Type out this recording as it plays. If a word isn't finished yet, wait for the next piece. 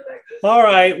All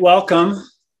right, welcome.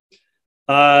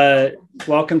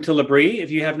 Welcome to L'Abri.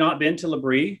 If you have not been to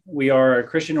L'Abri, we are a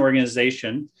Christian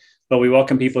organization, but we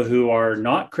welcome people who are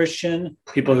not Christian,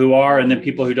 people who are, and then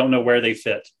people who don't know where they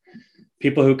fit.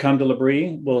 People who come to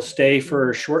L'Abri will stay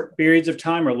for short periods of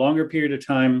time or longer period of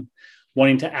time,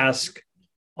 wanting to ask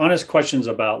honest questions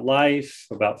about life,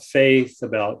 about faith,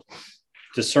 about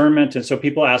discernment. And so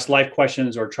people ask life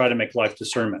questions or try to make life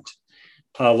discernment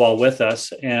while with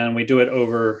us. And we do it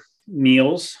over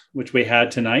meals, which we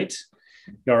had tonight.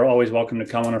 You are always welcome to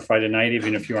come on a Friday night,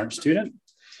 even if you aren't a student.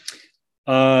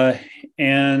 We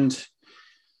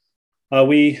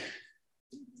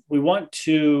want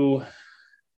to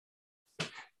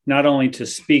not only to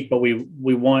speak, but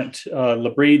we want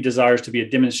L'Abri desires to be a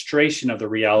demonstration of the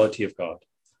reality of God.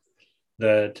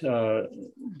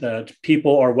 That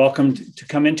people are welcomed to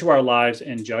come into our lives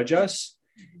and judge us,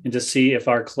 and to see if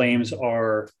our claims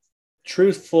are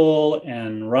truthful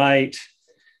and right.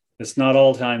 It's not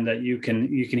all the time that you can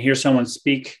hear someone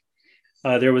speak.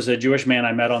 There was a Jewish man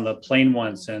I met on the plane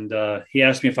once, and he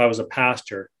asked me if I was a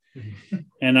pastor.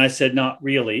 And I said, not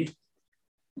really.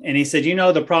 And he said,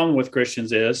 the problem with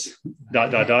Christians is ...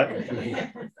 And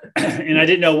I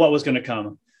didn't know what was going to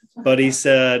come. But he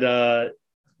said,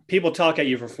 people talk at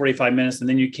you for 45 minutes, and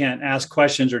then you can't ask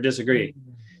questions or disagree.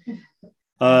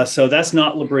 So that's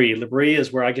not L'Abri. L'Abri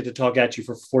is where I get to talk at you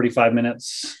for 45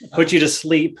 minutes, put you to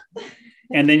sleep,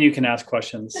 and then you can ask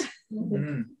questions,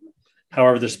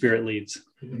 however the Spirit leads.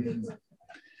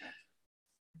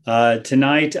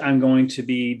 Tonight, I'm going to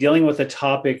be dealing with a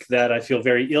topic that I feel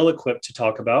very ill-equipped to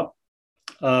talk about,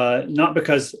 not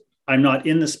because I'm not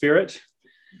in the Spirit,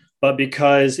 but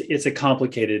because it's a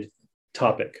complicated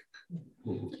topic.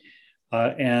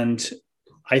 And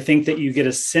I think that you get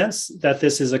a sense that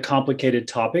this is a complicated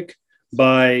topic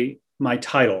by my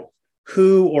title,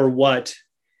 Who or What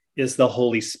is the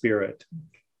Holy Spirit?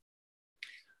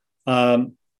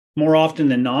 More often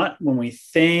than not, when we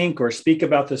think or speak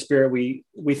about the Spirit, we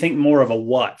think more of a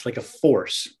what, like a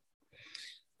force,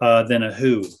 than a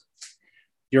who.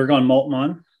 Jürgen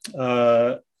Moltmann,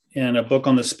 in a book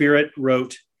on the Spirit,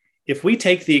 wrote, if we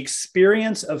take the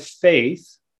experience of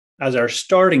faith as our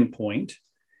starting point,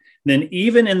 then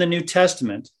even in the New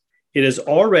Testament, it is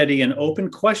already an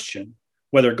open question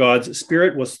whether God's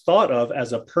Spirit was thought of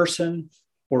as a person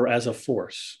or as a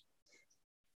force.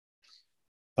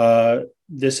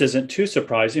 This isn't too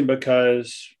surprising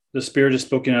because the Spirit is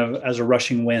spoken of as a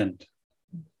rushing wind,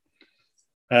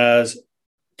 as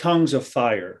tongues of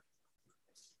fire,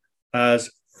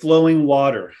 as flowing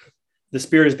water. The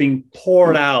Spirit is being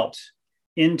poured out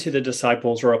into the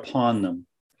disciples or upon them.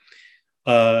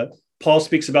 Paul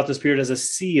speaks about the Spirit as a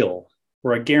seal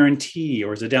or a guarantee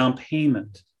or as a down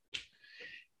payment.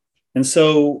 And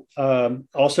so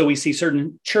also we see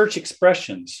certain church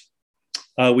expressions.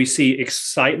 We see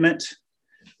excitement.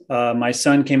 My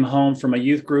son came home from a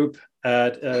youth group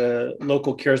at a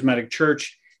local charismatic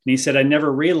church, and he said, I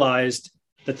never realized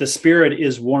that the Spirit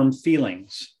is warm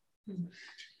feelings.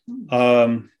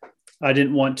 I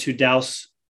didn't want to douse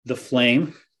the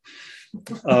flame.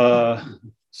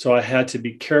 So I had to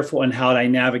be careful in how I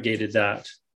navigated that.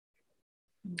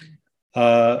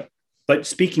 But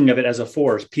speaking of it as a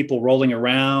force, people rolling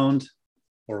around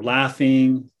or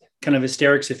laughing, kind of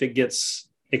hysterics if it gets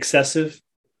excessive.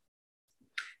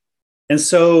 And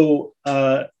so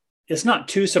it's not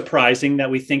too surprising that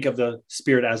we think of the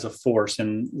Spirit as a force,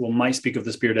 and we might speak of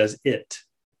the Spirit as it.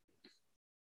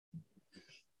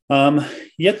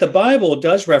 Yet the Bible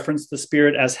does reference the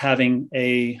Spirit as having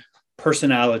a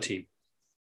personality.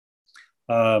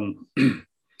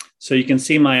 So you can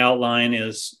see my outline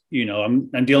is,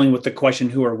 I'm dealing with the question,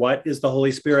 who or what is the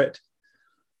Holy Spirit?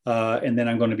 And then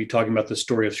I'm going to be talking about the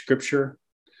story of Scripture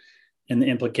and the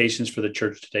implications for the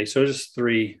church today. So just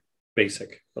three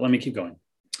basic, but let me keep going.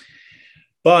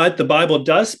 But the Bible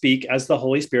does speak as the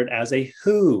Holy Spirit as a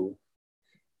who,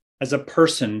 as a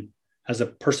person, as a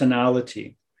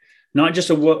personality, not just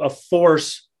a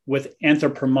force with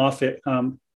anthropomorphic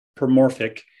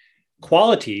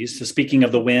qualities, so speaking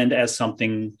of the wind as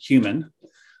something human,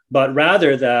 but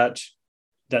rather that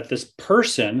this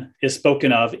person is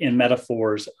spoken of in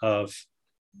metaphors of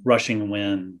rushing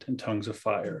wind and tongues of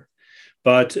fire.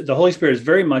 But the Holy Spirit is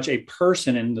very much a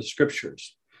person in the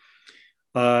Scriptures.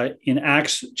 In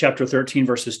Acts chapter 13,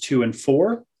 verses 2 and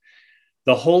 4,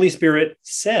 the Holy Spirit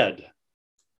said,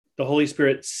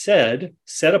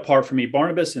 set apart for me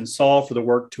Barnabas and Saul for the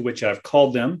work to which I have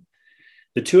called them.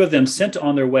 The two of them, sent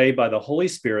on their way by the Holy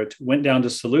Spirit, went down to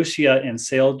Seleucia and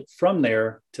sailed from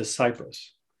there to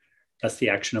Cyprus. That's the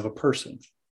action of a person.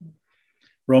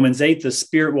 Romans 8, the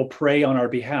Spirit will pray on our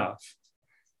behalf.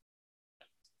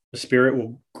 The Spirit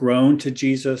will groan to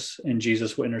Jesus, and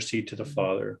Jesus will intercede to the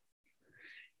Father.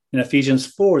 In Ephesians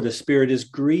 4, the Spirit is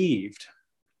grieved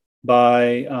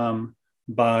by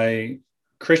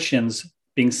Christians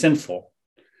being sinful.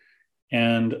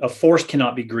 And a force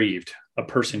cannot be grieved. A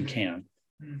person can.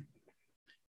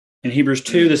 In Hebrews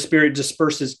 2, the Spirit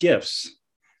disperses gifts.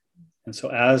 And so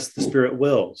as the Spirit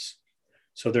wills.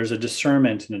 So there's a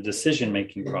discernment and a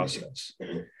decision-making process.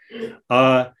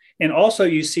 And also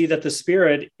you see that the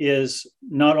Spirit is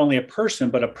not only a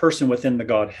person, but a person within the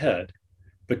Godhead,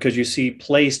 because you see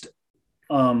placed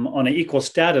on an equal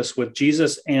status with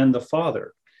Jesus and the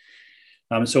Father.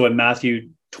 So in Matthew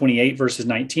 28, verses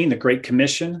 19, the Great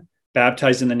Commission,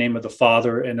 baptized in the name of the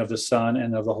Father and of the Son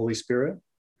and of the Holy Spirit.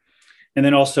 And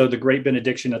then also the great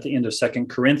benediction at the end of 2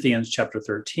 Corinthians chapter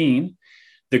 13,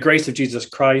 the grace of Jesus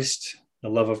Christ, the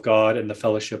love of God, and the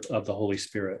fellowship of the Holy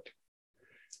Spirit.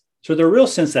 So the real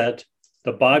sense that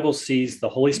the Bible sees the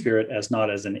Holy Spirit as not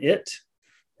as an it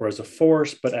or as a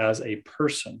force, but as a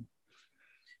person.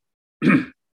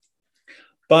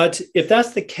 But if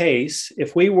that's the case,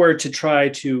 if we were to try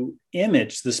to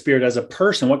image the Spirit as a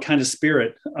person, what kind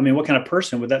of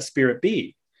person would that Spirit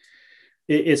be?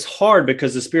 It's hard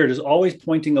because the Spirit is always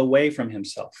pointing away from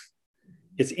himself.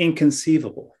 It's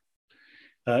inconceivable.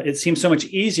 It seems so much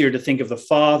easier to think of the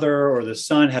Father or the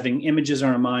Son having images in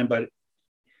our mind, but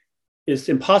it's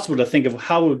impossible to think of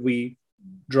how would we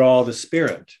draw the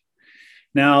Spirit.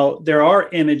 Now, there are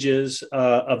images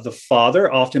of the Father.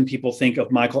 Often people think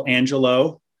of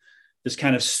Michelangelo, this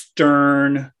kind of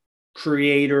stern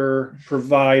creator,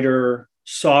 provider,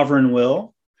 sovereign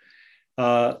will.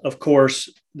 Of course,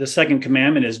 the second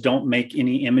commandment is don't make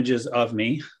any images of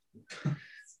me,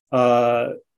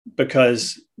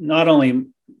 because not only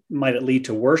might it lead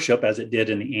to worship as it did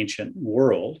in the ancient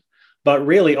world, but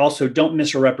really also don't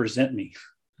misrepresent me.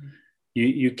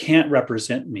 You can't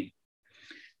represent me.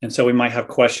 And so we might have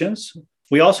questions.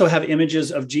 We also have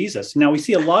images of Jesus. Now we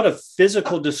see a lot of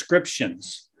physical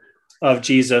descriptions of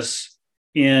Jesus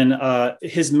in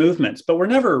his movements, but we're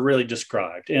never really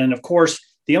described. And of course,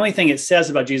 the only thing it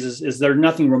says about Jesus is there's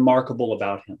nothing remarkable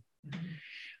about him,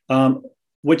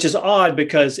 which is odd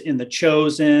because in The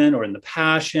Chosen or in The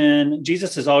Passion,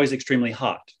 Jesus is always extremely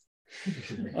hot.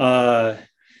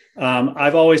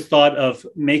 I've always thought of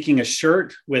making a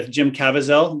shirt with Jim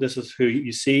Caviezel. This is who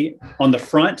you see on the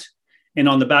front, and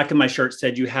on the back of my shirt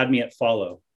said, "You had me at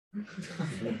follow."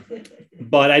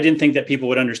 But I didn't think that people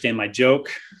would understand my joke.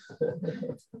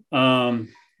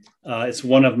 It's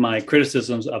one of my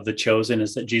criticisms of The Chosen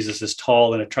is that Jesus is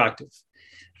tall and attractive,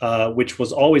 which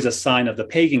was always a sign of the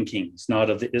pagan kings, not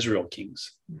of the Israel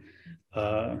kings.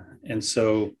 And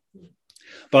so,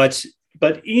 but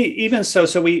even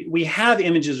so we have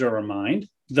images in our mind,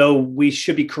 though we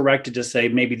should be corrected to say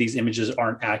maybe these images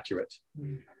aren't accurate.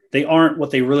 They aren't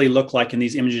what they really look like, and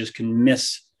these images can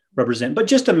misrepresent. But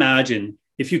just imagine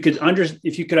if you could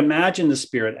imagine the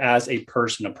Spirit as a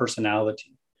person, a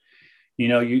personality. You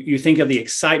know, you think of the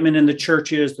excitement in the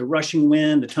churches, the rushing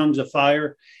wind, the tongues of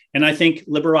fire, and I think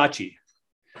Liberace.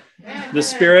 The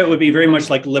Spirit would be very much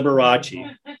like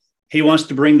Liberace. He wants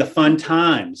to bring the fun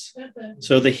times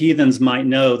so the heathens might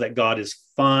know that God is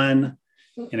fun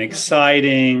and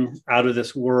exciting, out of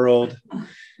this world.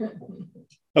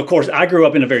 Of course, I grew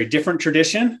up in a very different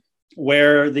tradition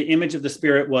where the image of the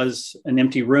Spirit was an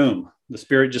empty room. The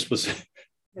Spirit just was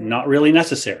not really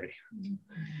necessary.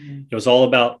 It was all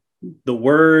about the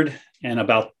Word and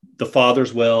about the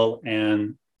Father's will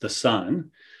and the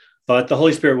Son. But the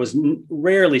Holy Spirit was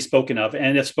rarely spoken of.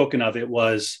 And if spoken of, it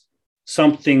was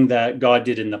something that God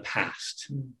did in the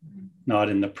past, not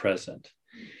in the present.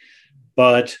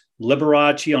 But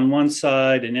Liberace on one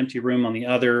side, an empty room on the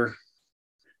other.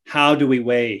 How do we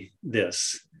weigh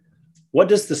this? What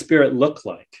does the Spirit look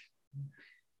like?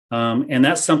 And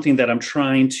that's something that I'm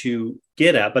trying to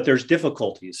get at, but there's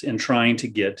difficulties in trying to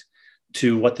get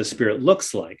to what the Spirit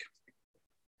looks like.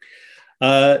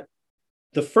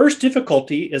 The first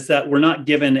difficulty is that we're not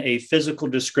given a physical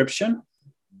description.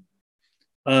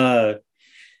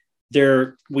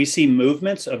 We see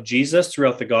movements of Jesus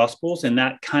throughout the Gospels, and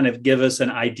that kind of give us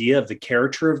an idea of the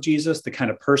character of Jesus, the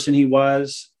kind of person he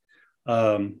was.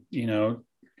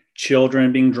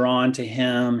 Children being drawn to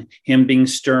him being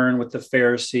stern with the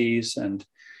Pharisees, and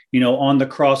on the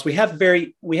cross, we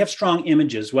have strong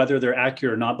images, whether they're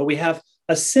accurate or not, but we have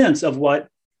a sense of what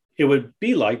it would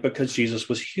be like because Jesus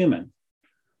was human,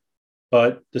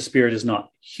 but the Spirit is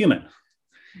not human.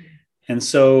 And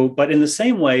so, but in the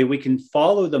same way, we can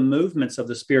follow the movements of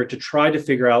the Spirit to try to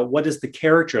figure out what is the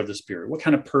character of the Spirit, what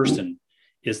kind of person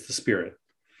is the Spirit.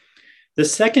 The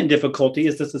second difficulty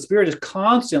is that the Spirit is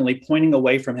constantly pointing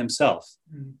away from himself.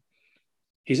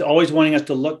 He's always wanting us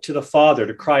to look to the Father,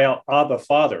 to cry out, Abba,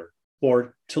 Father,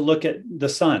 or to look at the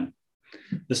Son.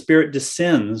 The Spirit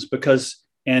descends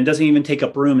and doesn't even take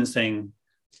up room in saying,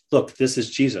 look, this is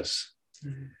Jesus.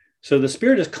 Mm-hmm. So the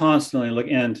Spirit is constantly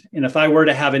looking. And if I were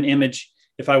to have an image,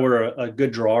 if I were a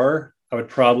good drawer, I would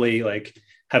probably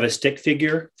have a stick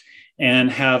figure and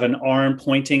have an arm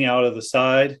pointing out of the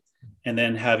side, and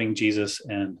then having Jesus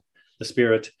and the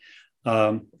Spirit.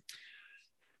 But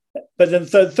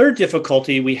the third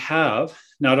difficulty we have,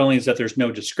 not only is that there's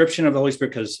no description of the Holy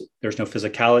Spirit because there's no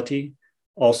physicality,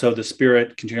 also the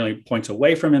Spirit continually points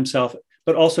away from himself,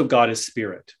 but also God is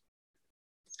Spirit.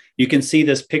 You can see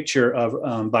this picture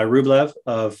by Rublev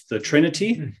of the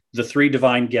Trinity, the three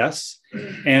divine guests.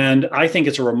 And I think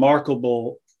it's a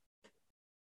remarkable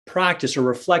practice or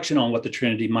reflection on what the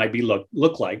Trinity might be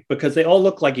look like, because they all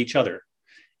look like each other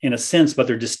in a sense, but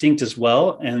they're distinct as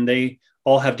well. And they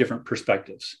all have different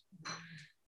perspectives.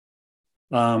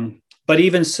 But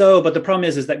even so, but the problem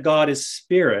is that God is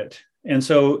Spirit. And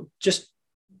so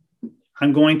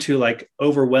I'm going to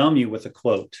overwhelm you with a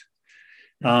quote.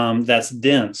 That's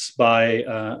dense by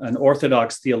an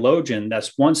Orthodox theologian that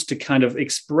wants to kind of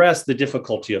express the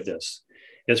difficulty of this.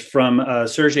 It's from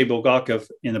Sergei Bulgakov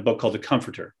in a book called The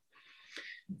Comforter.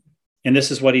 And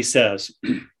this is what he says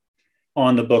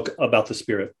on the book about the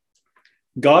Spirit.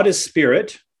 God is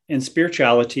Spirit, and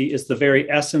spirituality is the very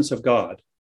essence of God.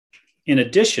 In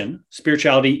addition,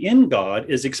 spirituality in God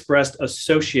is expressly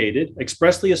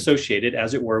associated,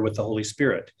 as it were, with the Holy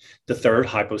Spirit, the third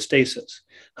hypostasis.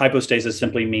 Hypostasis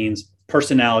simply means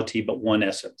personality, but one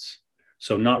essence.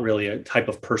 So not really a type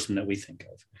of person that we think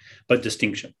of, but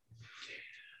distinction.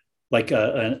 Like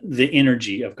the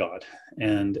energy of God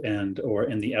or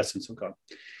in the essence of God.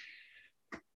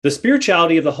 The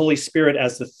spirituality of the Holy Spirit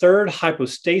as the third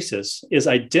hypostasis is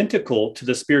identical to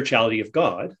the spirituality of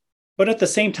God, but at the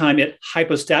same time, it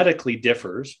hypostatically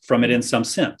differs from it in some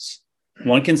sense.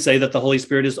 One can say that the Holy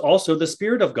Spirit is also the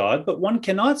Spirit of God, but one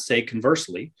cannot say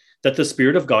conversely that the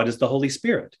Spirit of God is the Holy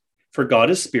Spirit, for God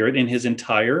is Spirit in his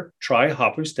entire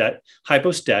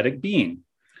hypostatic being,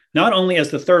 not only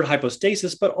as the third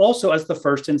hypostasis, but also as the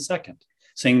first and second,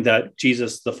 saying that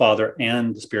Jesus, the Father,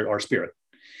 and the Spirit are Spirit.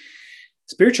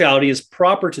 Spirituality is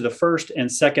proper to the first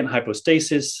and second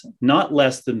hypostasis, not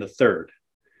less than the third.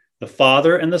 The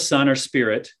Father and the Son are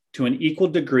Spirit to an equal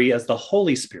degree as the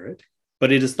Holy Spirit,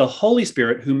 but it is the Holy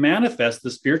Spirit who manifests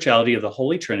the spirituality of the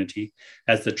Holy Trinity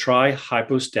as the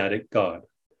tri-hypostatic God.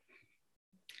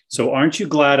 So aren't you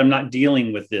glad I'm not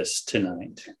dealing with this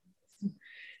tonight?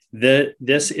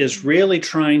 This is really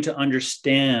trying to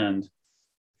understand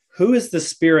who is the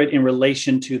Spirit in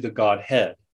relation to the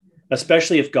Godhead,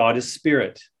 especially if God is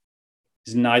Spirit.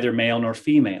 He's neither male nor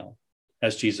female,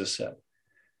 as Jesus said.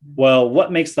 Well,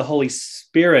 what makes the Holy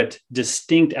Spirit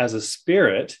distinct as a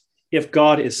spirit if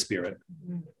God is Spirit?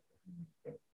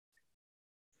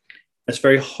 It's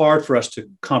very hard for us to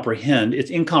comprehend.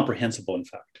 It's incomprehensible, in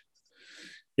fact.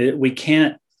 We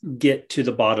can't get to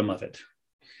the bottom of it.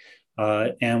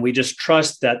 And we just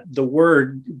trust that the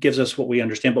Word gives us what we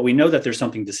understand, but we know that there's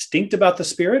something distinct about the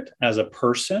Spirit as a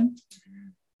person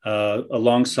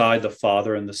alongside the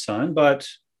Father and the Son. But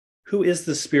who is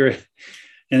the Spirit?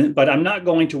 But I'm not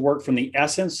going to work from the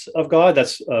essence of God.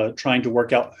 That's trying to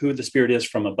work out who the Spirit is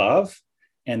from above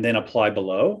and then apply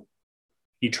below,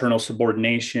 eternal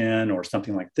subordination or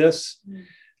something like this.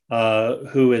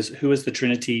 Who is the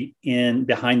Trinity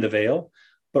behind the veil?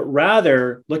 But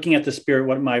rather looking at the Spirit,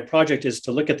 what my project is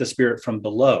to look at the Spirit from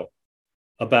below,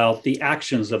 about the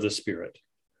actions of the Spirit,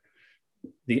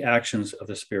 the actions of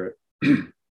the Spirit.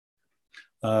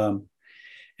 And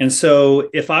so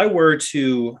if I were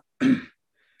to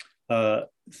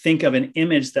think of an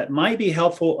image that might be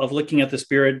helpful of looking at the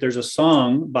Spirit, there's a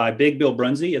song by Big Bill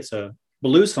Brunsey. It's a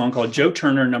blues song called Joe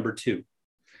Turner No. 2.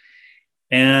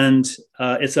 And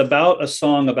it's about a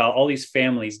song about all these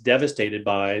families devastated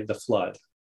by the flood.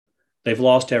 They've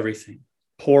lost everything.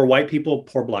 Poor white people,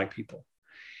 poor Black people.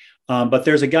 But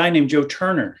there's a guy named Joe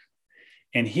Turner,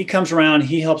 and he comes around,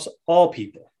 he helps all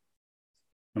people,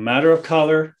 no matter of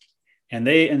color. And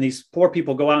these poor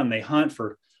people go out and they hunt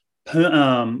for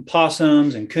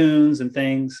possums and coons and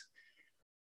things,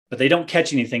 but they don't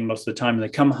catch anything most of the time. And they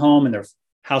come home and their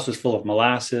house is full of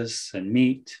molasses and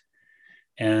meat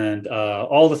and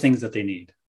all the things that they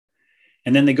need.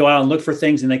 And then they go out and look for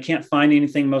things and they can't find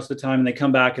anything most of the time. And they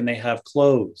come back and they have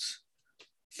clothes,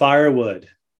 firewood,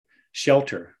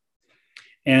 shelter.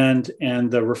 And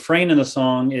the refrain in the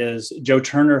song is, Joe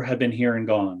Turner had been here and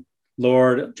gone.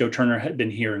 Lord, Joe Turner had been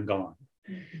here and gone.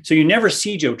 Mm-hmm. So you never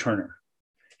see Joe Turner.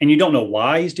 And you don't know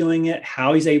why he's doing it,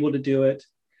 how he's able to do it.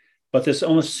 but this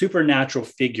almost supernatural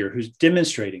figure who's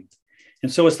demonstrating.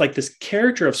 And so it's like this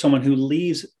character of someone who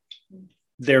leaves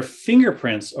their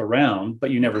fingerprints around,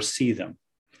 but you never see them.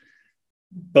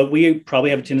 But we probably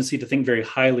have a tendency to think very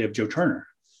highly of Joe Turner.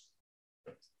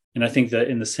 And I think that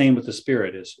in the same with the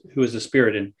Spirit is, who is the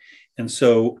Spirit? And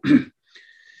so,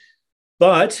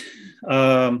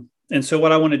 and so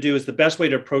what I want to do is the best way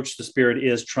to approach the Spirit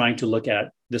is trying to look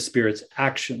at the Spirit's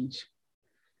actions.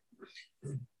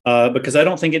 Because I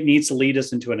don't think it needs to lead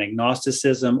us into an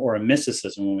agnosticism or a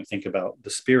mysticism when we think about the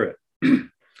Spirit.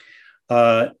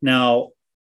 Now,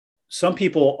 some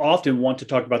people often want to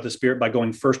talk about the Spirit by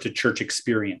going first to church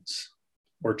experience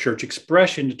or church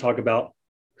expression to talk about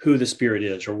who the Spirit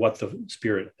is or what the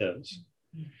Spirit is.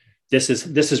 This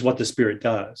is what the Spirit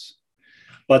does.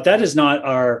 But that is not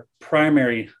our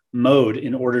primary mode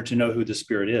in order to know who the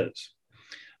Spirit is.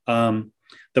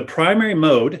 The primary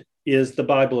mode is the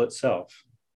Bible itself.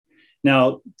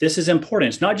 Now, this is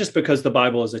important. It's not just because the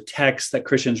Bible is a text that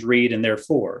Christians read and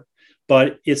therefore,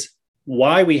 but it's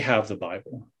why we have the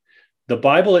Bible. The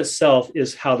Bible itself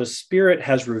is how the Spirit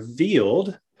has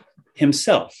revealed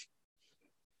himself.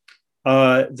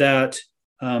 Paul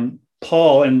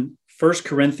in 1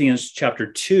 Corinthians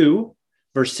chapter 2,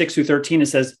 verse 6 through 13, it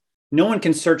says, no one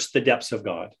can search the depths of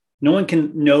God. No one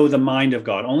can know the mind of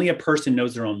God. Only a person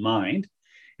knows their own mind.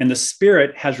 And the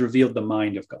Spirit has revealed the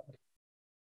mind of God.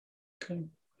 Okay.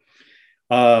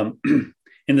 And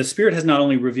the Spirit has not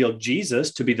only revealed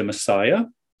Jesus to be the Messiah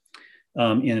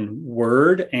in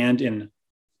word and in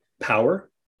power,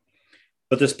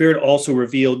 but the Spirit also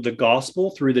revealed the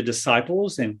gospel through the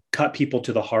disciples and cut people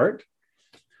to the heart.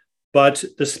 But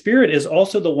the Spirit is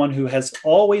also the one who has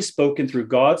always spoken through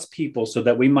God's people so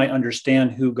that we might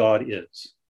understand who God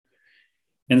is.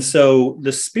 And so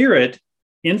the Spirit,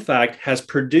 in fact, has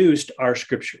produced our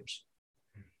scriptures.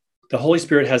 The Holy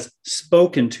Spirit has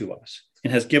spoken to us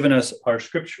and has given us our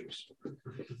scriptures.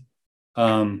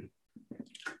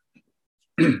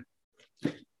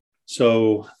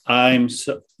 So I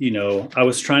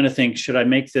was trying to think, should I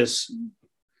make this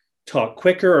talk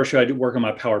quicker or should I work on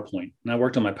my PowerPoint? And I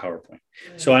worked on my PowerPoint.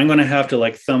 So I'm going to have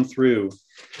to thumb through.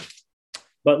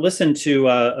 But listen to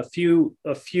a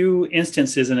few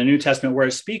instances in the New Testament where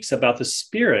it speaks about the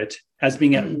Spirit as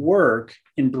being at work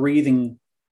in breathing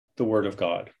the word of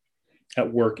God,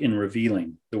 at work in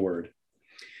revealing the word.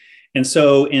 And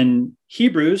so in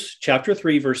Hebrews chapter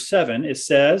 3, verse 7, it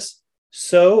says,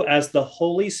 so as the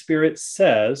Holy Spirit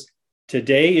says,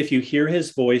 today, if you hear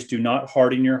his voice, do not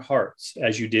harden your hearts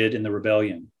as you did in the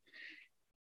rebellion.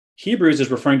 Hebrews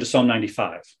is referring to Psalm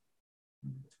 95,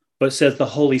 but it says the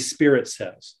Holy Spirit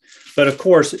says. But of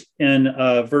course, in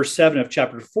verse 7 of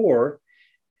chapter 4,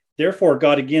 therefore,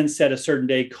 God again set a certain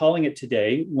day, calling it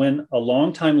today, when a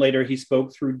long time later he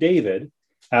spoke through David,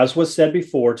 as was said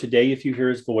before, today, if you hear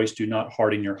his voice, do not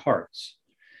harden your hearts.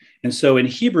 And so in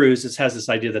Hebrews, it has this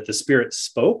idea that the Spirit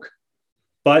spoke,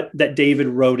 but that David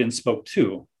wrote and spoke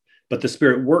too. But the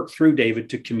Spirit worked through David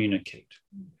to communicate.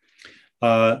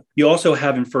 You also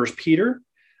have in 1 Peter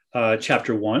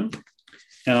chapter 1.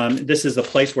 This is the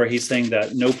place where he's saying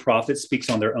that no prophet speaks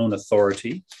on their own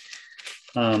authority.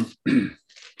 Chapter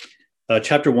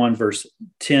 1, verse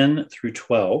 10 through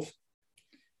 12.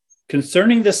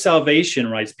 Concerning this salvation,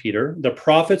 writes Peter, the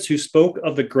prophets who spoke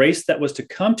of the grace that was to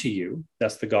come to you,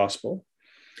 that's the gospel,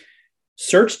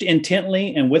 searched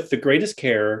intently and with the greatest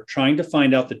care, trying to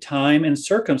find out the time and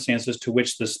circumstances to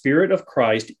which the Spirit of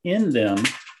Christ in them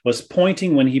was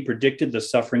pointing when he predicted the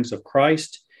sufferings of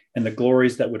Christ and the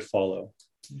glories that would follow.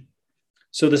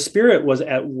 So the Spirit was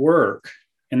at work,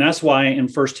 and that's why in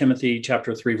 1 Timothy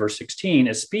chapter 3, verse 16,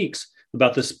 it speaks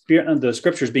about the Spirit, the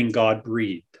scriptures being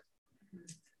God-breathed.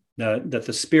 That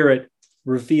the Spirit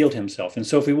revealed himself. And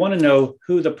so if we want to know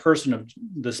who the person of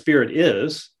the Spirit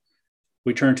is,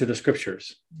 we turn to the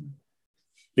scriptures.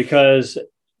 Because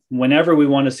whenever we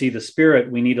want to see the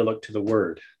Spirit, we need to look to the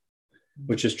Word,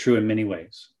 which is true in many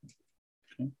ways.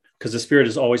 Because the Spirit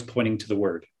is always pointing to the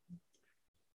Word.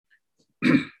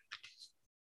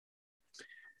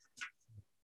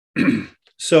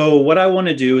 So what I want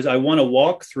to do is I want to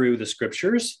walk through the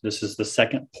scriptures. This is the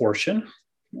second portion.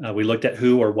 We looked at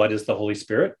who or what is the Holy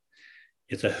Spirit.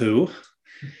 It's a who.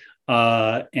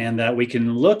 And that we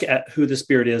can look at who the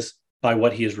Spirit is by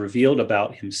what he has revealed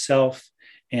about himself.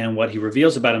 And what he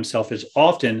reveals about himself is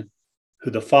often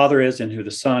who the Father is and who the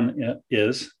Son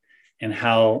is, and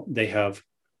how they have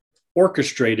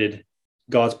orchestrated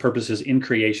God's purposes in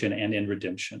creation and in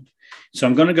redemption. So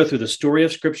I'm going to go through the story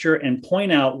of Scripture and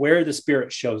point out where the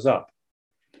Spirit shows up.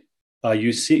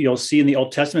 You'll see in the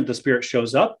Old Testament, the Spirit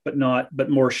shows up, but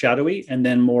more shadowy, and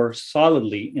then more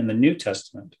solidly in the New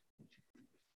Testament.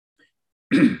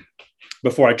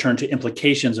 before I turn to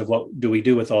implications of what do we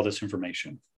do with all this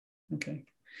information.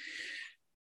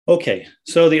 Okay,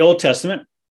 so the Old Testament.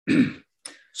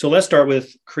 So let's start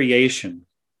with creation.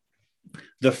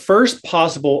 The first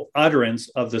possible utterance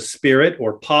of the Spirit,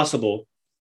 or possible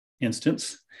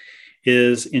instance,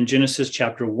 is in Genesis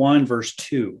chapter 1, verse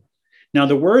 2. Now,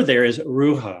 the word there is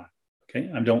ruha. Okay,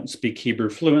 I don't speak Hebrew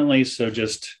fluently, so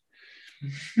just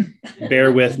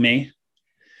bear with me.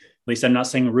 At least I'm not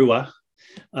saying ruah,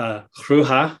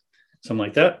 ruha, something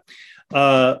like that.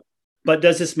 But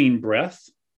does this mean breath?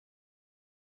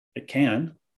 It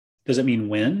can. Does it mean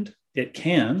wind? It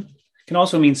can. It can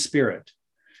also mean spirit.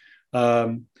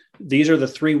 These are the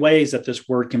three ways that this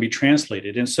word can be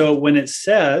translated. And so when it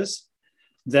says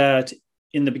that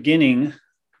in the beginning,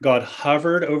 God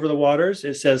hovered over the waters,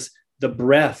 it says the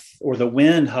breath or the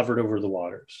wind hovered over the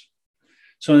waters.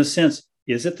 So in a sense,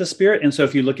 is it the spirit? And so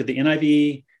if you look at the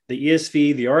NIV, the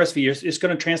ESV, the RSV, it's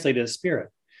going to translate it as spirit.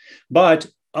 But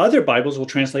other Bibles will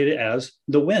translate it as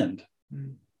the wind.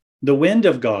 The wind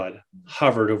of God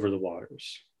hovered over the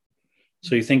waters.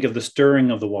 So you think of the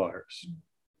stirring of the waters.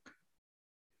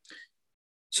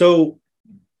 So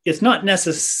it's not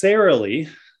necessarily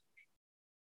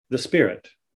the Spirit.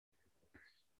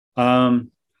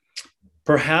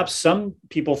 Perhaps some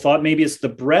people thought maybe it's the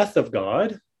breath of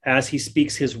God as he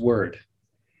speaks his word.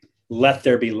 Let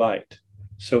there be light.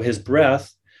 So his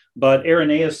breath, but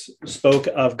Irenaeus spoke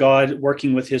of God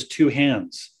working with his two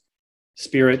hands,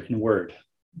 spirit and word,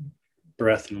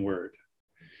 breath and word.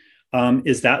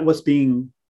 Is that what's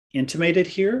being intimated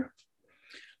here?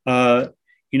 A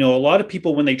lot of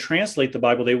people, when they translate the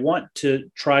Bible, they want to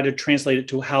try to translate it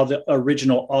to how the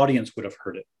original audience would have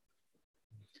heard it.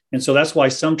 And so that's why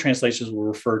some translations will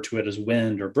refer to it as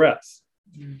wind or breath.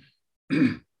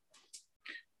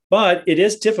 But it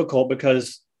is difficult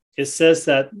because it says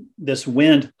that this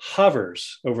wind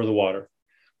hovers over the water,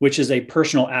 which is a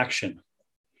personal action.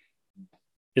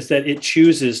 It's that it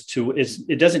chooses to,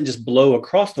 it doesn't just blow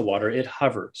across the water, it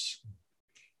hovers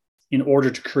in order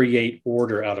to create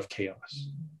order out of chaos.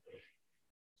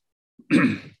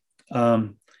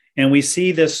 And we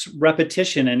see this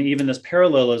repetition and even this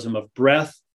parallelism of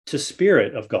breath to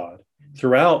spirit of God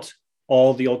throughout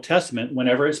all the Old Testament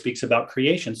whenever it speaks about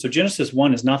creation. So Genesis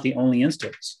 1 is not the only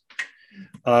instance.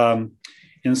 In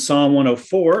Psalm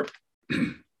 104,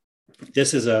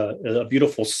 this is a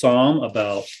beautiful psalm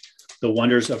about the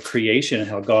wonders of creation and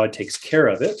how God takes care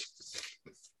of it.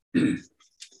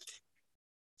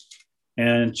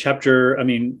 And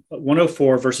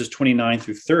 104 verses 29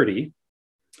 through 30,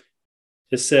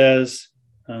 it says,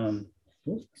 that's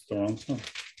the wrong song.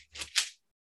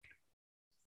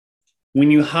 When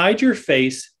you hide your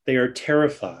face, they are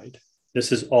terrified.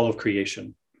 This is all of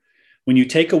creation. When you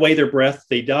take away their breath,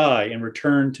 they die and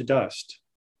return to dust.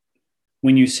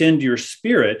 When you send your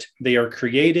spirit, they are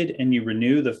created and you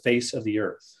renew the face of the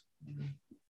earth.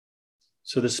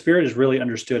 So the spirit is really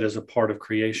understood as a part of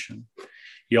creation.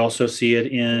 You also see it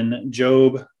in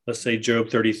Job, let's say Job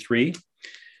 33,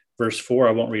 verse 4.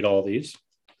 I won't read all these.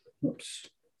 Oops.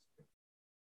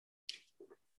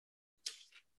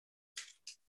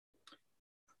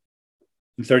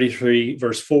 In 33,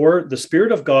 verse 4, the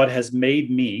Spirit of God has made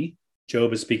me,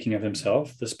 Job is speaking of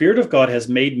himself, the Spirit of God has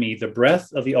made me, the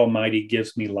breath of the Almighty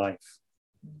gives me life.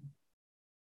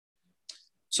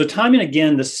 So time and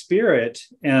again, the Spirit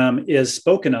is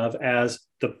spoken of as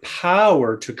the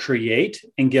power to create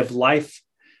and give life,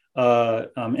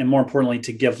 and more importantly,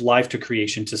 to give life to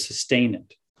creation, to sustain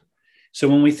it. So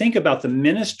when we think about the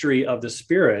ministry of the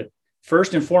Spirit,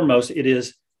 first and foremost, it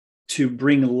is to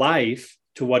bring life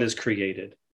to what is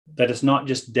created, that it's not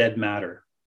just dead matter.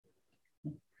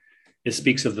 It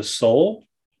speaks of the soul.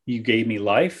 You gave me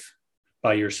life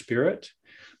by your Spirit,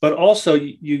 but also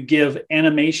you give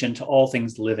animation to all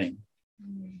things living.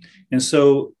 And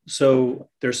so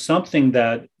there's something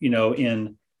that,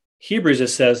 in Hebrews, it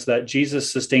says that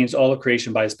Jesus sustains all of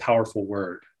creation by his powerful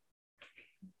word.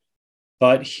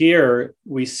 But here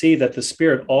we see that the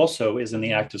Spirit also is in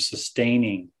the act of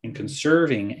sustaining and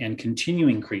conserving and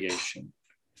continuing creation.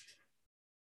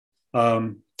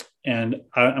 And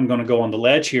I'm going to go on the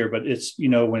ledge here, but it's,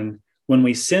 when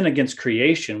we sin against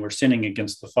creation, we're sinning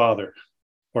against the Father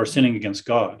or sinning against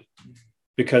God,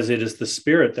 because it is the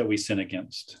Spirit that we sin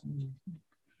against.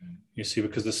 You see,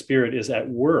 because the Spirit is at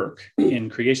work in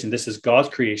creation. This is God's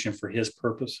creation for his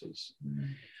purposes.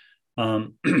 I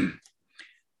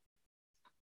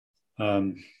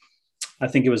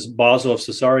think it was Basil of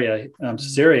Caesarea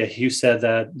who said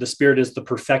that the Spirit is the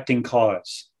perfecting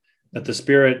cause, that the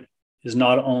Spirit is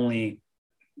not only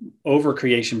over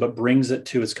creation, but brings it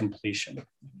to its completion.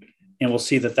 And we'll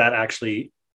see that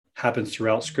actually happens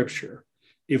throughout Scripture,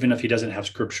 even if he doesn't have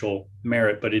scriptural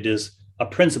merit, but it is a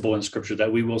principle in Scripture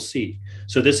that we will see.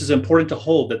 So this is important to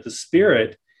hold, that the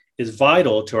Spirit is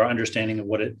vital to our understanding of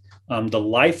what the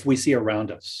life we see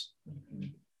around us.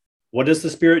 What does the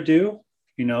Spirit do?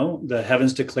 The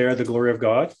heavens declare the glory of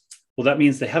God. Well, that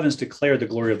means the heavens declare the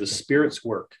glory of the Spirit's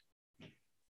work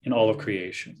in all of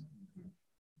creation.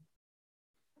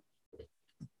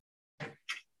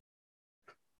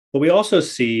 But we also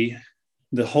see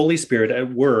the Holy Spirit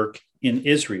at work in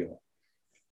Israel.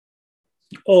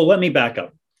 Oh, let me back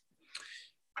up.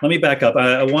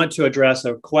 I want to address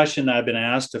a question that I've been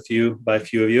asked by a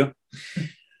few of you,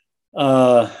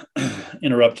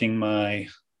 interrupting my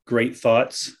great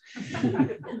thoughts.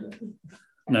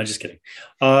 No, just kidding.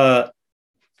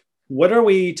 What are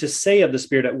we to say of the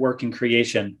Spirit at work in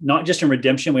creation? Not just in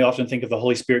redemption. We often think of the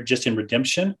Holy Spirit just in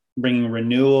redemption, bringing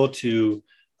renewal to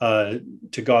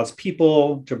God's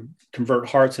people, to convert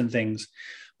hearts and things.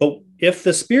 But if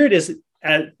the Spirit is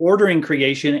at ordering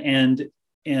creation and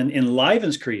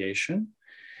enlivens creation,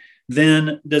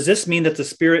 then does this mean that the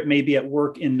Spirit may be at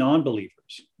work in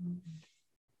non-believers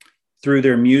through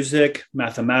their music,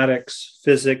 mathematics,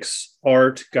 physics,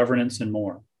 art, governance, and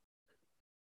more?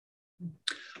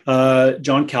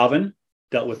 John Calvin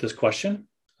dealt with this question,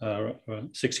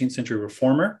 16th century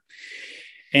reformer.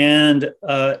 And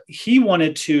he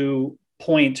wanted to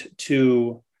point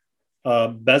to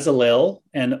Bezalel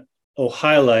and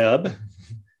Oholiab,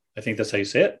 I think that's how you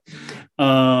say it,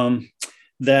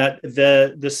 that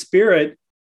the Spirit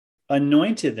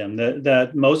anointed them,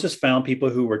 that Moses found people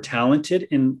who were talented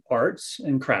in arts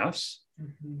and crafts.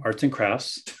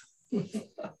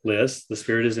 Liz, the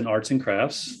Spirit is in arts and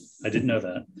crafts. I didn't know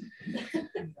that.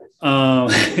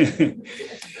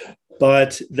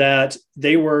 But that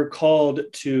they were called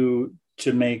to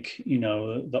make,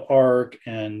 the ark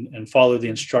and follow the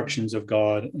instructions of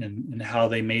God and how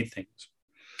they made things.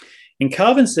 And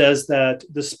Calvin says that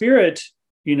the Spirit,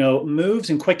 moves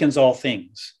and quickens all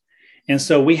things. And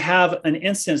so we have an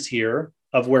instance here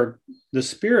of where the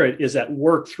Spirit is at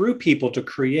work through people to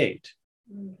create.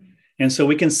 And so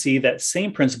we can see that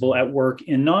same principle at work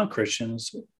in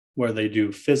non-Christians, where they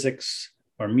do physics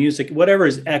or music, whatever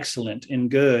is excellent and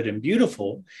good and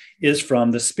beautiful is from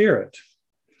the Spirit.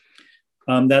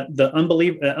 That the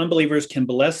unbelievers can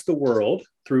bless the world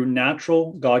through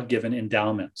natural God-given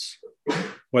endowments,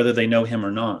 whether they know him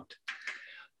or not.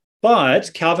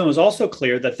 But Calvin was also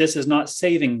clear that this is not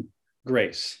saving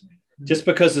grace. Just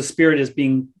because the Spirit is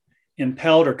being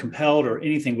impelled or compelled or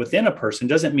anything within a person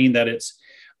doesn't mean that it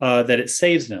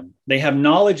saves them. They have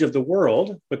knowledge of the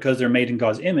world because they're made in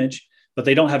God's image, but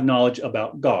they don't have knowledge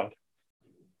about God.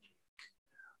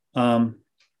 And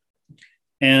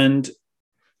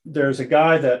there's a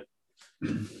guy that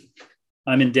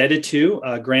I'm indebted to,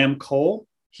 Graham Cole,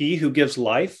 He Who Gives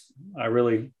Life. I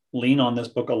really lean on this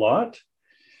book a lot.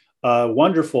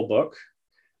 Wonderful book.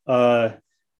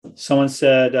 Someone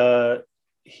said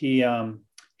he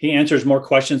answers more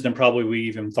questions than probably we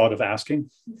even thought of asking.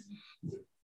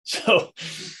 So,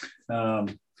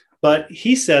 but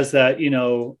he says that,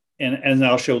 and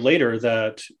I'll show later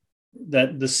that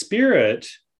the Spirit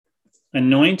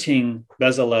anointing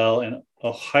Bezalel and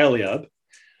Oholiab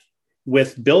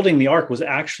with building the ark was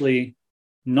actually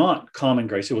not common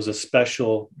grace. It was a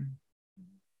special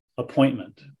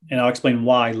appointment. And I'll explain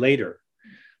why later.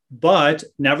 But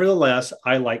nevertheless,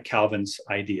 I like Calvin's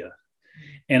idea.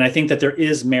 And I think that there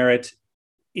is merit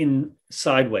in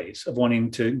sideways of wanting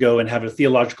to go and have a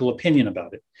theological opinion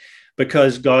about it.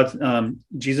 Because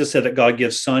Jesus said that God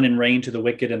gives sun and rain to the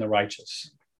wicked and the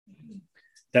righteous.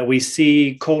 That we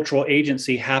see cultural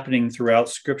agency happening throughout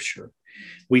Scripture.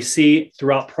 We see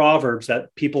throughout Proverbs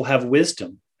that people have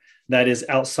wisdom that is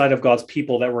outside of God's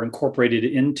people that were incorporated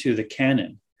into the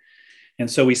canon. And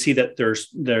so we see that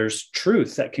there's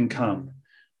truth that can come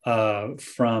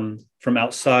from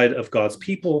outside of God's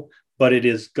people, but it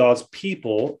is God's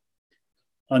people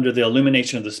under the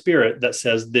illumination of the Spirit that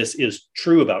says this is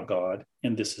true about God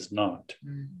and this is not.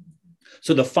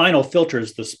 So the final filter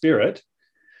is the Spirit,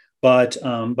 but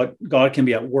God can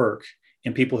be at work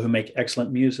in people who make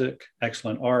excellent music,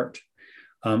 excellent art.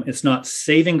 It's not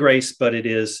saving grace, but it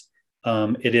is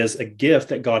a gift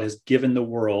that God has given the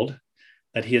world,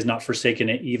 that he has not forsaken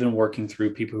it, even working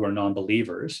through people who are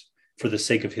non-believers for the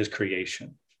sake of his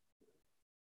creation.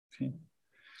 Okay.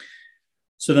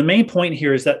 So the main point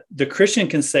here is that the Christian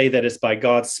can say that it's by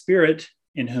God's Spirit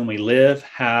in whom we live,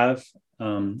 have,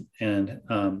 and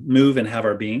move and have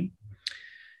our being.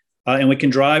 And we can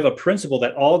drive a principle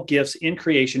that all gifts in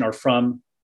creation are from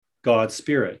God's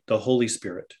Spirit, the Holy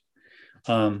Spirit.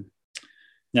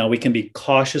 Now, we can be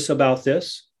cautious about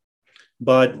this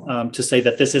But to say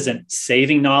that this isn't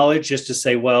saving knowledge, just to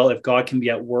say, well, if God can be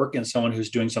at work in someone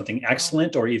who's doing something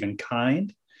excellent or even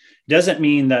kind, doesn't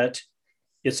mean that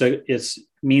it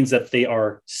means that they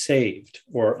are saved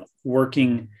or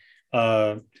working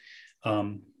for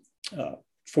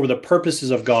the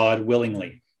purposes of God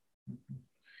willingly.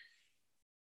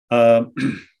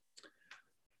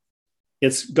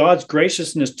 It's God's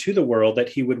graciousness to the world that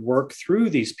he would work through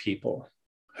these people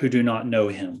who do not know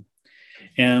him.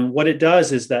 And what it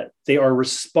does is that they are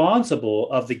responsible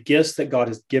of the gifts that God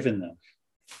has given them.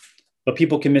 But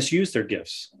people can misuse their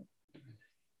gifts.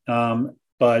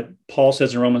 But Paul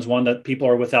says in Romans 1 that people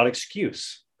are without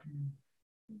excuse,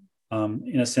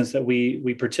 in a sense that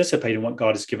we participate in what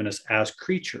God has given us as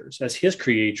creatures, as his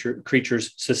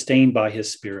creatures sustained by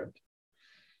his Spirit.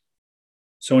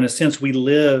 So in a sense, we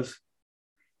live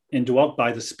and dwelt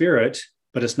by the Spirit,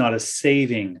 but it's not a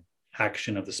saving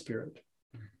action of the Spirit.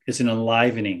 It's an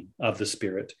enlivening of the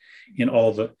Spirit in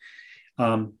all the.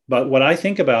 But what I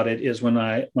think about it is when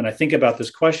I think about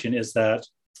this question is that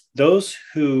those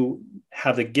who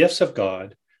have the gifts of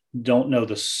God don't know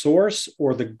the source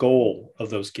or the goal of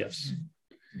those gifts.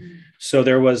 So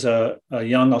there was a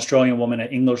young Australian woman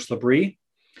at English Labrie,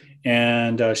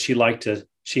 and she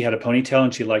had a ponytail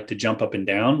and she liked to jump up and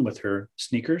down with her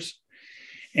sneakers.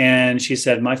 And she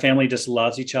said, my family just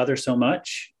loves each other so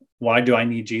much. Why do I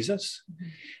need Jesus?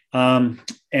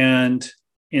 And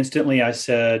instantly I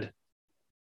said,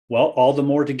 well, all the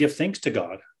more to give thanks to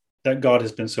God that God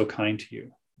has been so kind to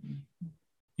you.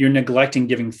 You're neglecting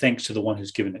giving thanks to the one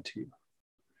who's given it to you.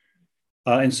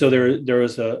 And so there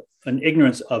is an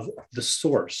ignorance of the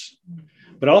source,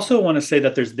 but also want to say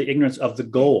that there's the ignorance of the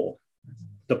goal,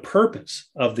 the purpose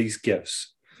of these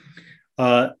gifts.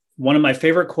 One of my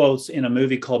favorite quotes in a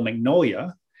movie called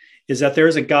Magnolia is that there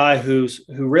is a guy who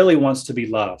really wants to be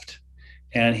loved,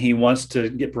 and he wants to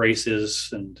get braces,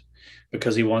 and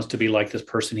because he wants to be like this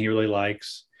person he really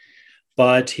likes.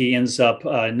 But he ends up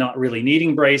not really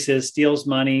needing braces, steals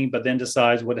money, but then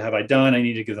decides, what have I done? I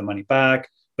need to give the money back.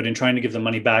 But in trying to give the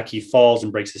money back, he falls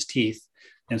and breaks his teeth.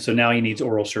 And so now he needs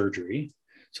oral surgery.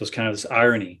 So it's kind of this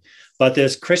irony. But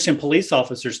this Christian police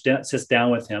officer sits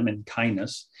down with him in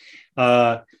kindness.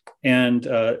 And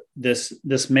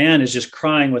this man is just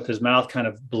crying with his mouth kind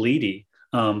of bleeding.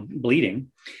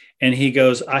 And he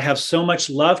goes, I have so much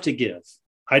love to give.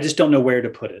 I just don't know where to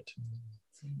put it.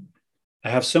 I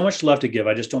have so much love to give.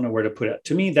 I just don't know where to put it.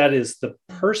 To me, that is the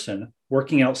person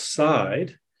working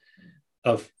outside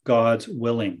of God's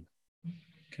willing.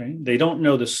 Okay. They don't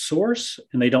know the source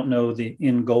and they don't know the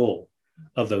end goal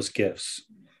of those gifts,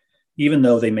 even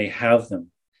though they may have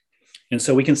them. And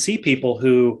so we can see people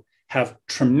who have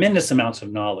tremendous amounts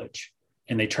of knowledge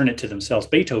and they turn it to themselves.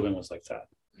 Beethoven was like that.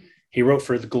 He wrote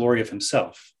for the glory of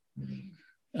himself,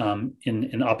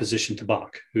 in opposition to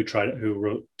Bach, who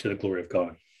wrote to the glory of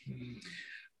God.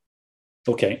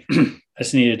 Okay, I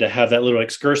just needed to have that little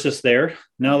excursus there.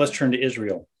 Now let's turn to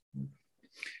Israel.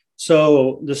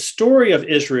 So the story of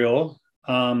Israel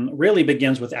really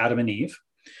begins with Adam and Eve.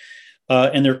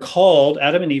 And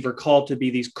Adam and Eve are called to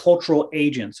be these cultural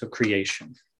agents of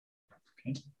creation.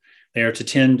 Okay? They are to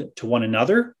tend to one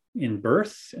another in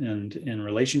birth and in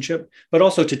relationship, but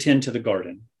also to tend to the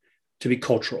garden, to be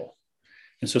cultural.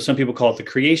 And so some people call it the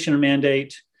creation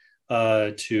mandate,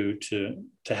 to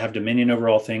have dominion over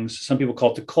all things. Some people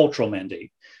call it the cultural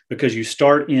mandate, because you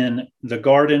start in the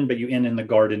garden, but you end in the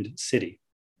gardened city.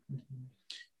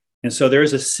 And so there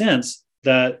is a sense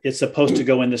that it's supposed to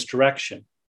go in this direction.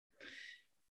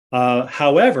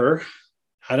 However,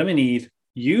 Adam and Eve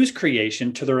use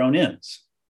creation to their own ends.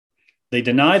 They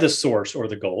deny the source or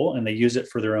the goal, and they use it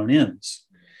for their own ends.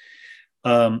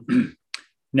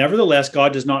 Nevertheless,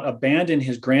 God does not abandon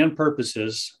his grand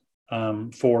purposes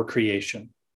for creation.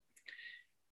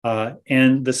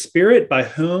 And the Spirit by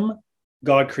whom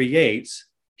God creates,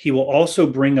 he will also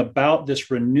bring about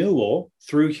this renewal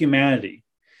through humanity.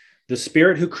 The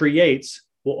Spirit who creates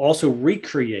will also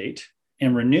recreate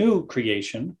and renew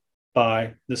creation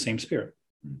by the same Spirit.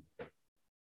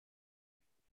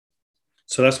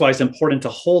 So that's why it's important to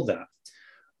hold that.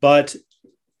 But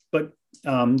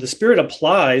the Spirit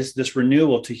applies this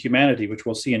renewal to humanity, which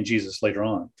we'll see in Jesus later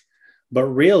on. But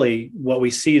really, what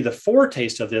we see, the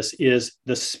foretaste of this is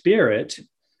the Spirit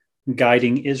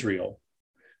guiding Israel.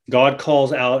 God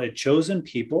calls out a chosen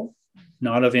people,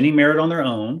 not of any merit on their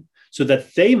own, so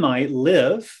that they might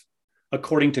live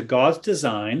according to God's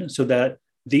design, so that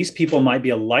these people might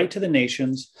be a light to the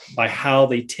nations by how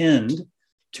they tend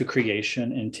to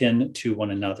creation and tend to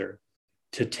one another,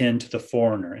 to tend to the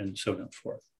foreigner, and so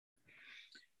forth.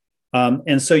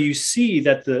 And so you see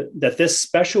that this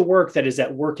special work that is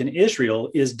at work in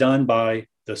Israel is done by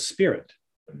the Spirit.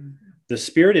 The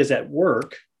Spirit is at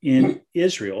work in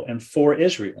Israel and for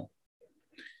Israel.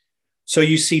 So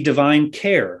you see divine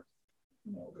care.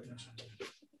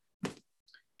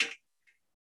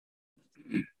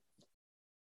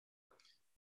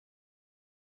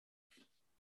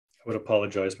 I would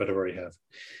apologize, but I already have.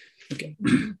 Okay.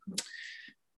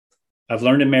 I've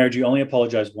learned in marriage, you only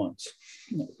apologize once.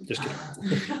 No, just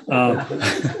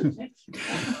kidding.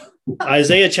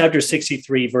 Isaiah chapter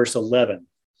 63, verse 11.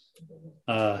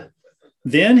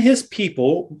 Then his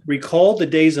people recalled the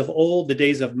days of old, the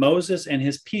days of Moses and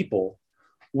his people.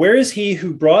 Where is he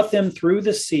who brought them through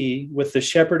the sea with the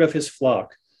shepherd of his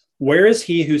flock? Where is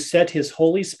he who set his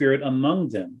Holy Spirit among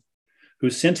them,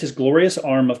 who sent his glorious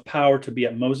arm of power to be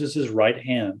at Moses' right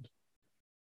hand?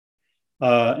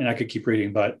 And I could keep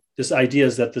reading, but this idea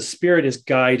is that the Spirit is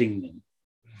guiding them,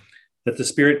 that the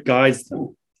Spirit guides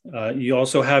them. You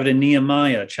also have it in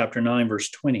Nehemiah chapter 9,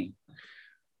 verse 20.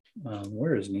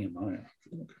 Where is Nehemiah?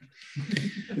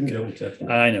 Okay.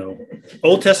 I know.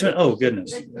 Old Testament. Oh,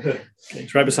 goodness. Okay.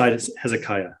 It's right beside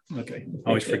Hezekiah. Okay. I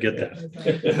always forget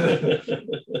that.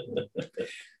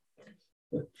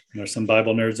 There's some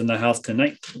Bible nerds in the house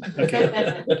tonight.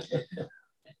 Okay.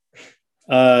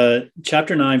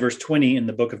 Chapter 9, verse 20 in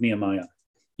the book of Nehemiah.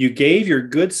 You gave your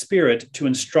good spirit to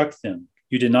instruct them.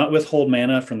 You did not withhold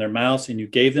manna from their mouths, and you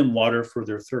gave them water for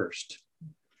their thirst.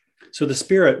 So the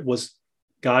Spirit was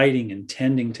guiding and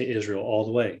tending to Israel all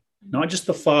the way. Not just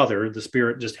the Father, the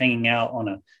Spirit just hanging out on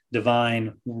a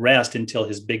divine rest until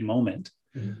his big moment,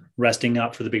 resting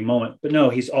up for the big moment. But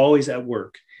no, he's always at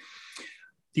work.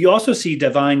 You also see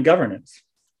divine governance.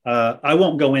 I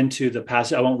won't go into the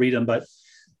passage, I won't read them,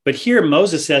 but here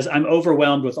Moses says, I'm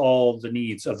overwhelmed with all the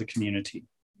needs of the community.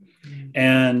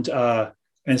 And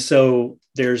so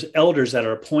there's elders that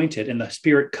are appointed and the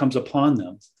Spirit comes upon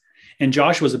them. And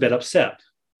Joshua's a bit upset.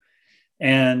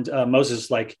 And Moses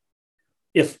is like,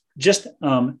 if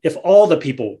all the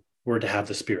people were to have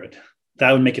the Spirit,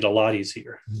 that would make it a lot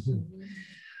easier.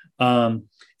 And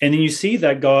then you see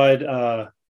that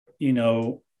God,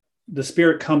 the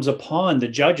Spirit comes upon the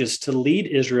judges to lead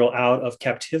Israel out of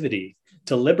captivity,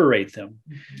 to liberate them.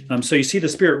 So you see the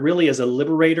Spirit really as a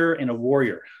liberator and a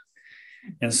warrior.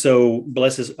 And so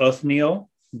blesses Othniel,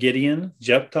 Gideon,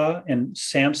 Jephthah, and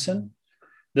Samson.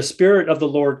 The Spirit of the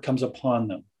Lord comes upon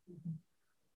them.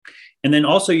 And then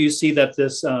also you see that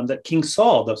that King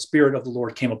Saul, the Spirit of the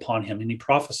Lord came upon him and he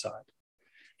prophesied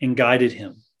and guided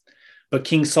him. But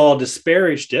King Saul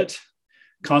disparaged it,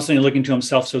 constantly looking to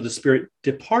himself, so the Spirit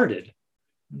departed.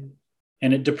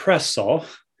 And it depressed Saul,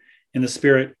 and the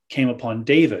Spirit came upon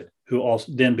David, who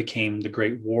also then became the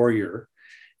great warrior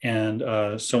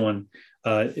and someone,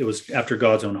 it was after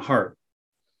God's own heart.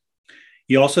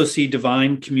 You also see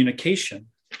divine communication.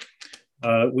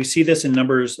 We see this in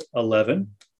Numbers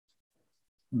 11.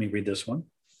 Let me read this one.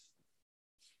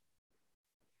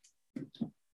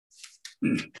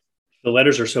 The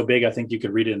letters are so big, I think you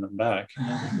could read it in the back.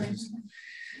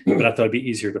 But I thought it'd be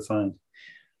easier to find.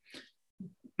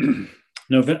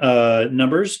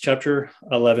 Numbers chapter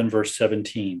 11, verse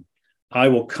 17. I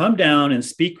will come down and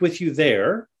speak with you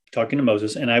there, talking to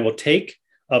Moses, and I will take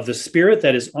of the Spirit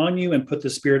that is on you and put the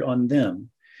Spirit on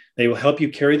them. They will help you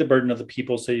carry the burden of the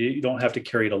people so you don't have to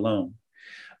carry it alone.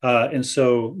 And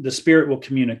so the Spirit will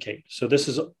communicate. So this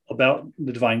is about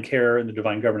the divine care and the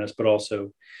divine governance, but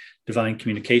also divine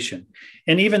communication.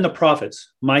 And even the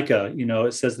prophets, Micah,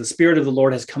 it says, the Spirit of the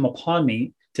Lord has come upon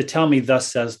me to tell me,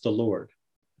 thus says the Lord.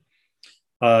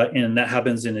 And that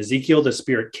happens in Ezekiel. The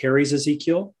Spirit carries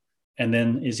Ezekiel, and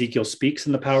then Ezekiel speaks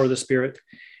in the power of the Spirit,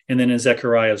 and then in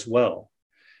Zechariah as well.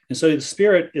 And so the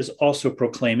Spirit is also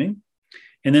proclaiming.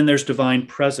 And then there's divine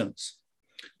presence,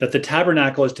 that the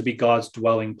tabernacle is to be God's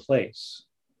dwelling place,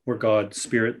 where God's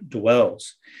Spirit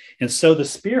dwells. And so the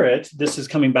Spirit, this is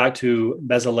coming back to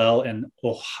Bezalel and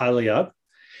Oholiab,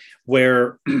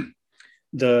 where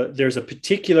there's a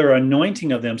particular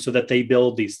anointing of them so that they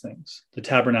build these things, the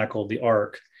tabernacle, the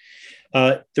ark.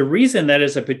 The reason that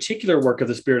is a particular work of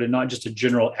the Spirit and not just a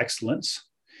general excellence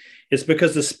is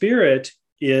because the Spirit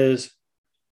is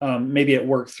maybe at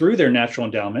work through their natural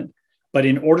endowment, but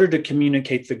in order to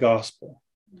communicate the gospel.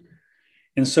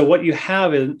 And so what you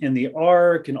have in the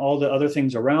ark and all the other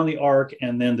things around the ark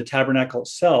and then the tabernacle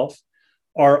itself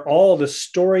are all the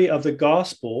story of the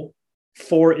gospel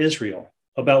for Israel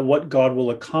about what God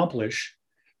will accomplish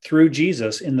through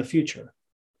Jesus in the future.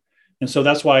 And so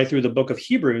that's why through the book of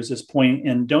Hebrews is pointing,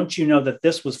 and don't you know that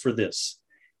this was for this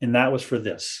and that was for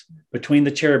this, between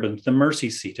the cherubim, the mercy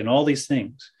seat, and all these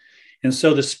things. And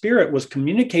so the Spirit was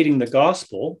communicating the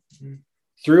gospel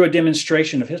through a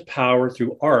demonstration of his power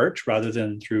through art rather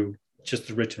than through just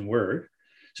the written word,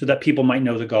 so that people might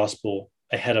know the gospel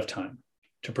ahead of time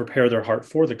to prepare their heart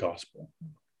for the gospel.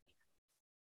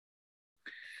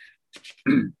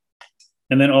 And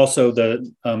then also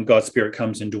the God's Spirit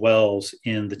comes and dwells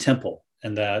in the temple,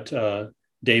 and that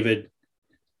David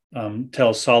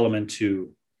tells Solomon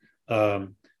to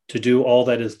do all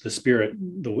that is the Spirit,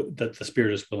 that the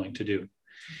Spirit is willing to do.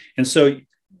 And so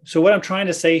what I'm trying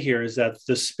to say here is that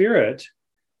the Spirit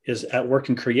is at work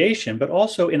in creation, but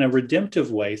also in a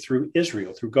redemptive way through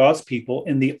Israel, through God's people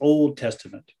in the Old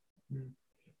Testament.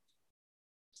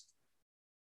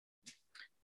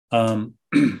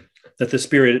 That the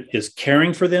Spirit is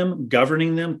caring for them,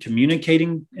 governing them,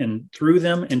 communicating and through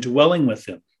them, and dwelling with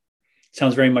them.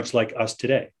 Sounds very much like us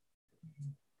today.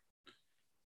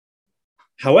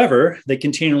 However, they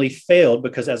continually failed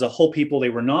because as a whole people, they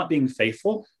were not being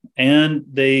faithful, and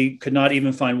they could not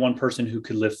even find one person who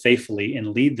could live faithfully and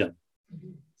lead them.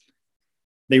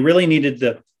 They really needed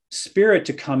the Spirit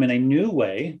to come in a new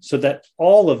way so that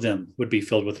all of them would be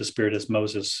filled with the Spirit, as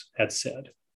Moses had said.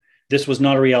 This was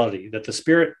not a reality, that the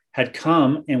Spirit had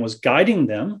come and was guiding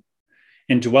them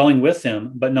and dwelling with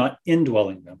them, but not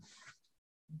indwelling them.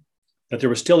 That there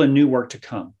was still a new work to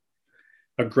come,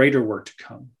 a greater work to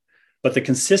come. But the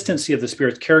consistency of the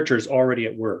Spirit's character is already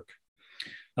at work.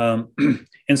 And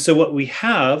so what we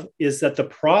have is that the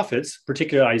prophets,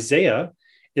 particularly Isaiah,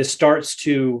 starts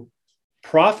to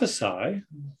prophesy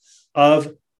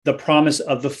of the promise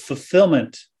of the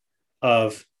fulfillment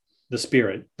of the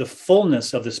Spirit. The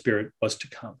fullness of the Spirit was to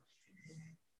come.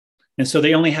 And so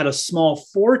they only had a small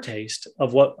foretaste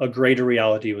of what a greater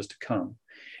reality was to come.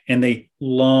 And they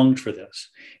longed for this.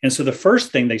 And so the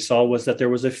first thing they saw was that there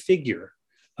was a figure,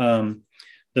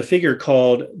 the figure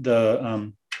called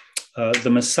the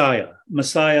Messiah.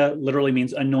 Messiah literally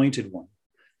means anointed one,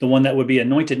 the one that would be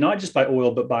anointed not just by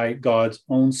oil, but by God's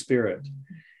own Spirit,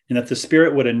 and that the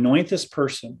Spirit would anoint this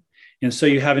person. And so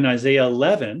you have in Isaiah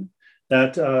 11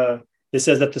 that it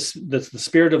says that the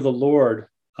Spirit of the Lord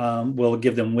will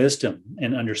give them wisdom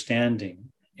and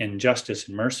understanding and justice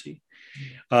and mercy.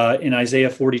 In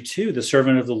Isaiah 42, the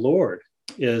servant of the Lord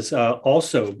is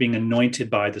also being anointed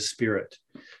by the Spirit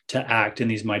to act in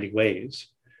these mighty ways.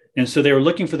 And so they were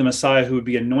looking for the Messiah who would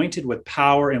be anointed with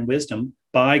power and wisdom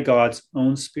by God's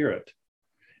own Spirit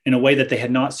in a way that they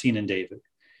had not seen in David,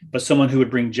 but someone who would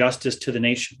bring justice to the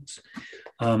nations.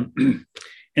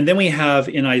 And then we have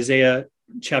in Isaiah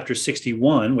chapter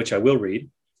 61, which I will read.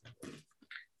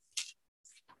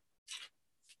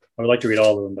 I would like to read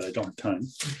all of them, but I don't have time.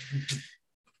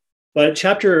 But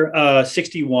chapter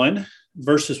 61,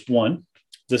 verses 1,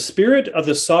 the Spirit of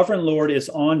the sovereign Lord is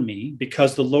on me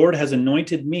because the Lord has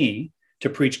anointed me to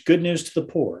preach good news to the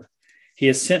poor. He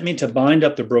has sent me to bind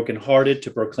up the brokenhearted,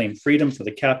 to proclaim freedom for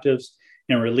the captives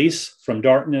and release from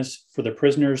darkness for the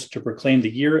prisoners, to proclaim the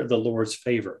year of the Lord's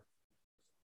favor.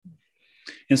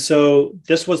 And so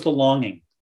this was the longing,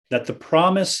 that the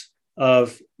promise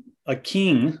of a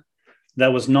king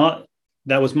that was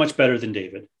much better than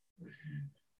David,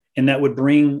 and that would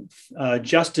bring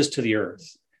justice to the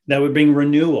earth, that would bring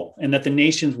renewal, and that the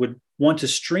nations would want to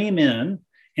stream in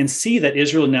and see that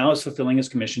Israel now is fulfilling his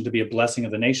commission to be a blessing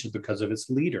of the nations because of its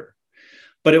leader.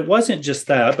 But it wasn't just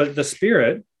that, but the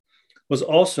Spirit was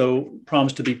also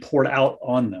promised to be poured out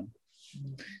on them.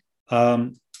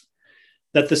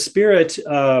 That the Spirit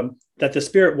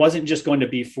wasn't just going to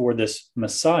be for this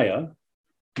Messiah,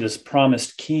 this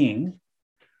promised king,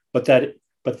 but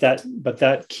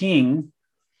that king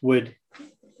would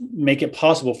make it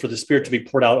possible for the Spirit to be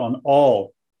poured out on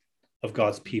all of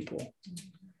God's people,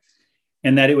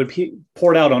 and that it would be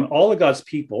poured out on all of God's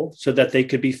people so that they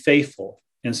could be faithful.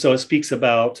 And so it speaks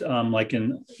about, like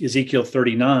in Ezekiel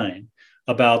 39,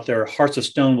 about their hearts of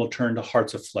stone will turn to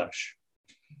hearts of flesh.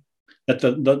 That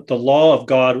the law of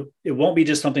God, it won't be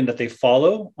just something that they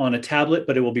follow on a tablet,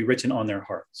 but it will be written on their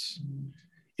hearts.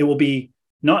 It will be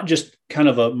not just kind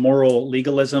of a moral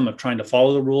legalism of trying to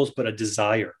follow the rules, but a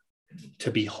desire to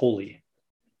be holy.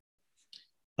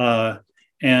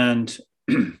 And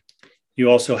you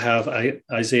also have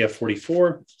Isaiah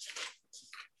 44,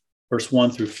 verse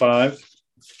 1 through 5.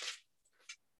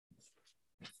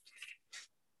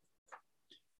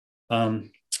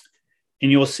 And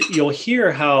you'll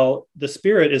hear how the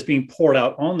Spirit is being poured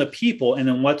out on the people, and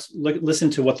then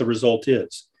listen to what the result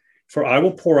is. For I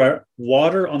will pour out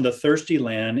water on the thirsty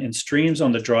land and streams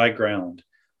on the dry ground.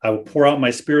 I will pour out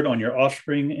my Spirit on your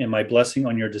offspring and my blessing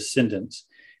on your descendants.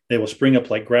 They will spring up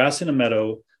like grass in a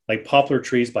meadow, like poplar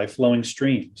trees by flowing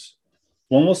streams.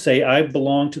 One will say, I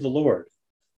belong to the Lord.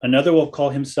 Another will call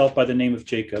himself by the name of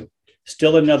Jacob.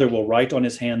 Still another will write on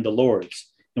his hand the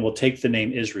Lord's and will take the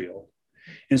name Israel.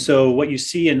 And so what you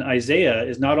see in Isaiah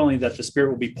is not only that the Spirit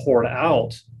will be poured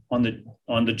out on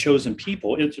the chosen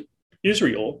people, it's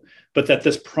Israel, but that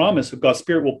this promise of God's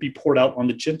Spirit will be poured out on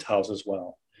the Gentiles as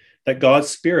well. That God's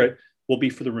Spirit will be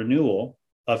for the renewal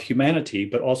of humanity,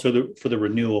 but also for the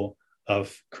renewal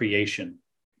of creation.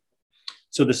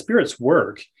 So the Spirit's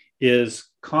work is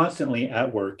constantly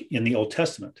at work in the Old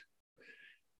Testament.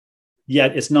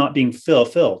 Yet it's not being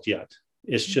fulfilled yet.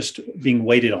 It's just being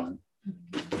waited on.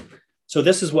 So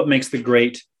this is what makes the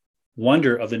great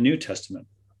wonder of the New Testament.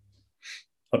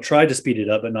 I'll try to speed it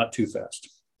up, but not too fast.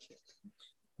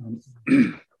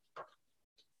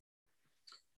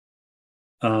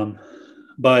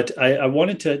 But I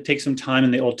wanted to take some time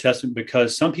in the Old Testament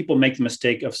because some people make the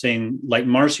mistake of saying, like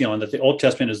Marcion, that the Old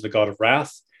Testament is the God of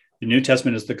wrath, the New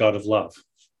Testament is the God of love.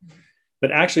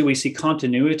 But actually, we see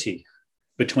continuity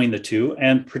between the two,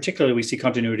 and particularly we see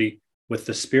continuity with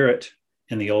the Spirit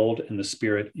in the Old and the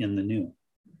Spirit in the New.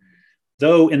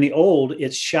 Though in the Old,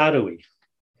 it's shadowy.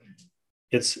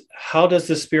 It's how does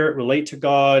the Spirit relate to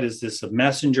God? Is this a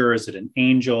messenger? Is it an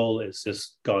angel? Is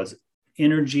this God's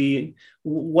energy?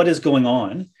 What is going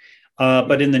on?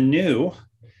 But in the New,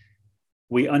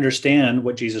 we understand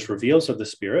what Jesus reveals of the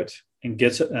Spirit and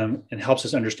gets and helps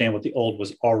us understand what the Old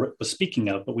was speaking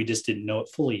of, but we just didn't know it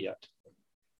fully yet.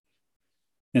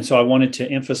 And so I wanted to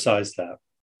emphasize that.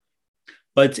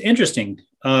 But it's interesting.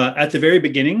 At the very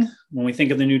beginning, when we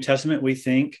think of the New Testament, we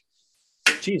think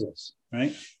Jesus,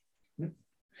 right?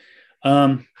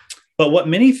 But what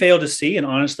many fail to see, and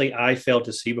honestly, I failed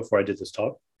to see before I did this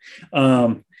talk,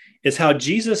 is how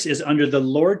Jesus is under the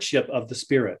lordship of the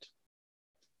Spirit.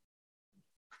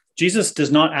 Jesus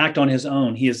does not act on his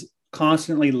own. He is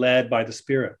constantly led by the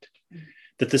Spirit.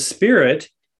 That the Spirit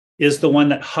is the one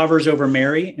that hovers over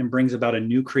Mary and brings about a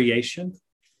new creation.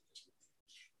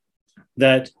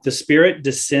 That the Spirit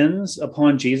descends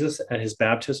upon Jesus at his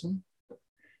baptism.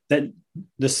 That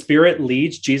the Spirit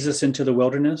leads Jesus into the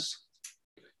wilderness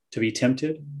to be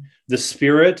tempted. The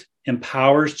Spirit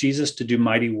empowers Jesus to do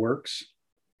mighty works.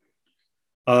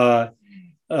 The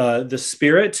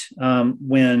Spirit,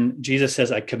 when Jesus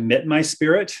says, I commit my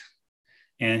spirit,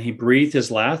 and he breathed his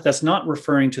last, that's not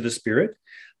referring to the Spirit.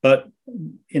 But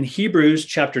in Hebrews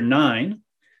chapter 9,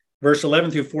 verse 11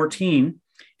 through 14,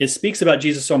 it speaks about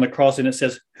Jesus on the cross, and it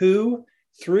says, who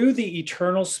through the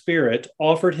eternal Spirit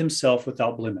offered himself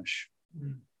without blemish.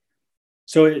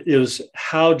 So it was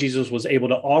how Jesus was able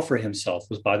to offer himself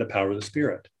was by the power of the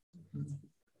Spirit.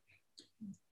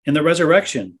 In the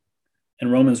resurrection,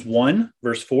 in Romans 1,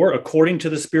 verse 4, according to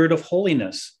the Spirit of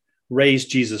holiness,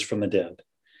 raised Jesus from the dead.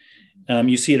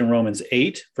 You see it in Romans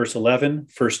 8, verse 11,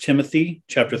 1 Timothy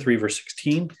chapter 3, verse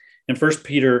 16, and 1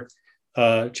 Peter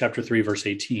chapter 3, verse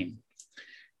 18,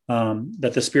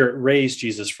 that the Spirit raised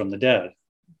Jesus from the dead,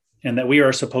 and that we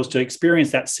are supposed to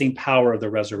experience that same power of the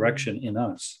resurrection in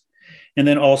us. And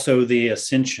then also the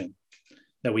ascension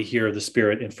that we hear of the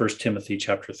Spirit in 1 Timothy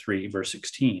chapter 3, verse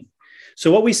 16.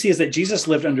 So what we see is that Jesus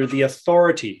lived under the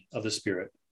authority of the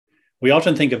Spirit. We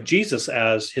often think of Jesus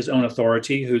as his own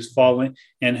authority, who's following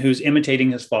and who's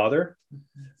imitating his Father,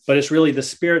 but it's really the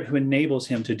Spirit who enables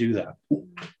him to do that.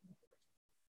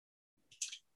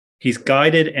 He's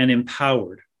guided and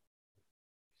empowered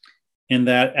in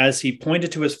that as he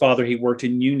pointed to his Father, he worked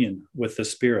in union with the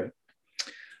Spirit.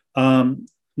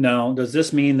 Now, does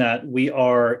this mean that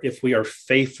if we are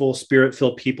faithful,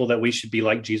 Spirit-filled people, that we should be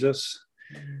like Jesus?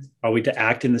 Are we to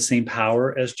act in the same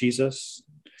power as Jesus?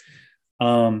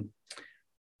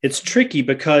 It's tricky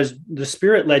because the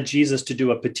Spirit led Jesus to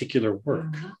do a particular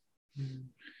work.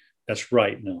 That's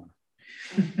right, Noah.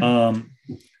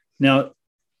 Now,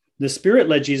 the Spirit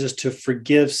led Jesus to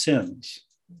forgive sins.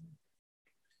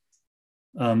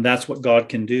 That's what God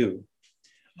can do.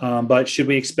 But should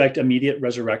we expect immediate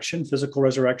resurrection, physical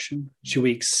resurrection? Should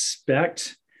we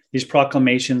expect these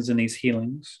proclamations and these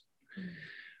healings?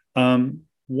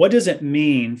 What does it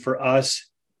mean for us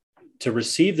to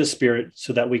receive the Spirit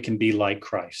so that we can be like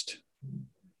Christ?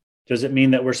 Does it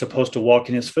mean that we're supposed to walk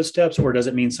in his footsteps, or does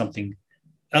it mean something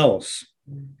else?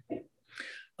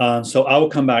 So I will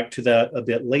come back to that a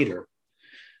bit later.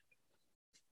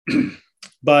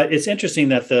 But it's interesting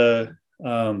that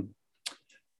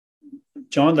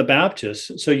John the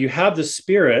Baptist, so you have the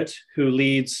Spirit who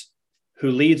leads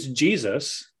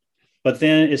Jesus, but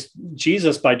then it's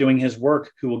Jesus, by doing his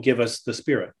work, who will give us the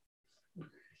Spirit.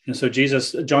 And so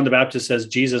John the Baptist says,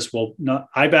 Jesus will not,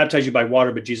 I baptize you by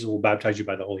water, but Jesus will baptize you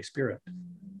by the Holy Spirit.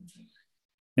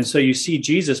 And so you see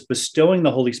Jesus bestowing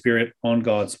the Holy Spirit on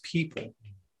God's people.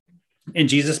 And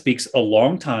Jesus speaks a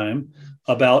long time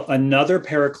about another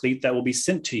paraclete that will be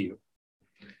sent to you,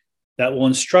 that will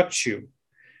instruct you,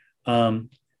 that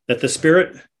the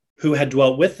Spirit who had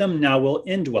dwelt with them now will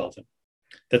indwell them,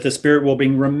 that the Spirit will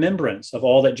bring remembrance of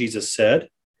all that Jesus said,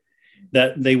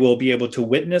 that they will be able to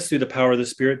witness through the power of the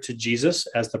Spirit to Jesus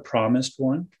as the promised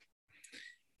one.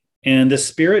 And the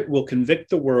Spirit will convict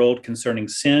the world concerning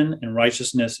sin and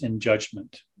righteousness and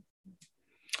judgment.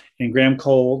 And Graham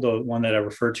Cole, the one that I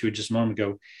referred to just a moment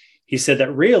ago, he said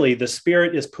that really the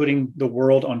Spirit is putting the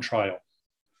world on trial.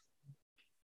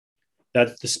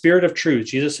 That the Spirit of truth,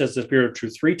 Jesus says the Spirit of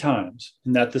truth 3 times,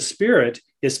 and that the Spirit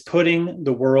is putting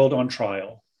the world on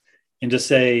trial, and to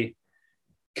say,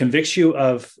 convicts you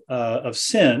of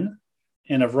sin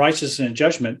and of righteousness and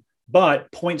judgment,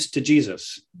 but points to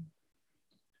Jesus.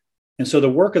 And so the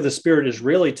work of the Spirit is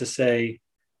really to say,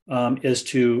 is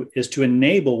to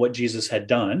enable what Jesus had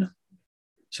done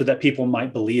so that people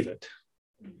might believe it,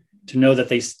 to know that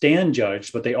they stand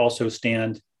judged, but they also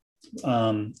stand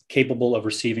capable of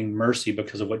receiving mercy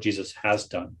because of what Jesus has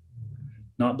done,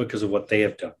 not because of what they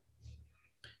have done.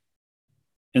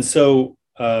 And so,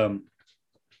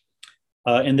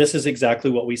 and this is exactly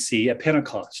what we see at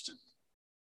Pentecost.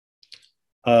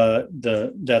 That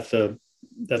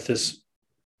this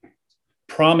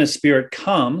promised Spirit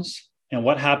comes, and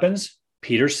what happens?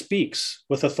 Peter speaks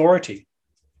with authority.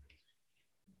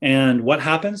 And what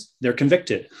happens? They're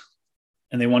convicted,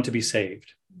 and they want to be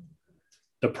saved.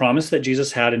 The promise that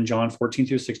Jesus had in John 14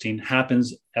 through 16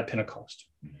 happens at Pentecost.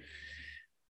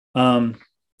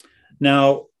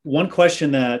 Now, one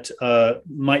question that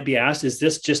might be asked, is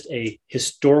this just a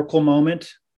historical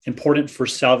moment important for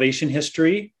salvation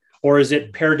history, or is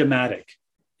it paradigmatic?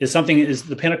 Is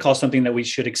the Pentecost something that we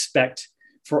should expect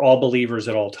for all believers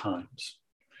at all times?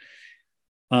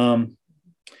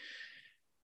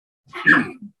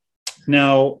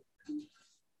 Now,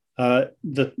 I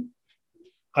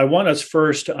want us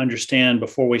first to understand,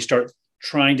 before we start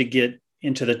trying to get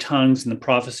into the tongues and the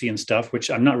prophecy and stuff, which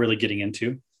I'm not really getting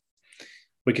into.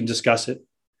 We can discuss it.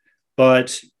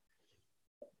 But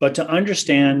to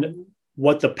understand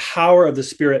what the power of the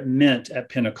Spirit meant at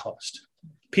Pentecost.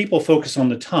 People focus on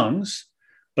the tongues,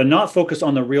 but not focus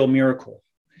on the real miracle.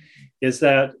 Is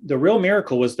that the real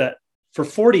miracle was that for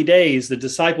 40 days, the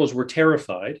disciples were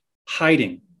terrified,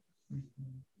 hiding,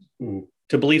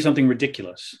 to believe something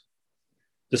ridiculous.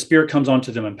 The Spirit comes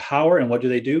onto them in power, and what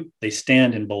do? They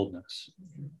stand in boldness.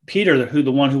 Peter,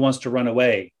 the one who wants to run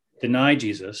away, deny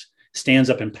Jesus, stands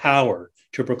up in power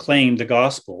to proclaim the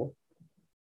gospel.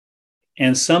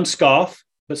 And some scoff,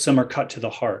 but some are cut to the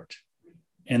heart.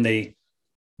 And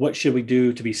what should we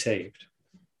do to be saved?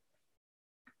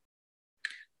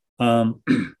 And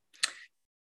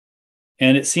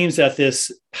it seems that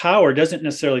this power doesn't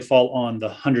necessarily fall on the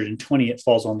 120, it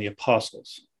falls on the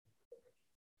apostles.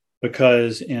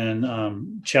 Because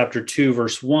in chapter 2,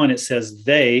 verse 1, it says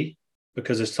they,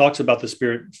 because it talks about the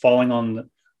Spirit falling on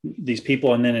these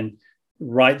people, and then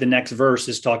the next verse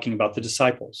is talking about the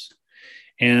disciples.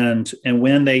 And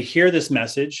when they hear this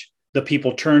message, the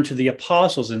people turn to the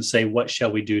apostles and say, what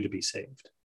shall we do to be saved?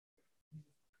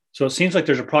 So it seems like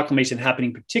there's a proclamation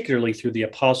happening particularly through the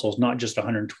apostles, not just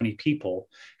 120 people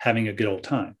having a good old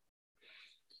time.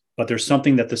 But there's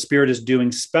something that the Spirit is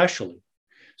doing specially.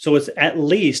 So it's at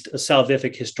least a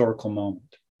salvific historical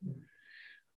moment.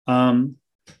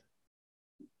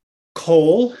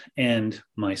 Cole and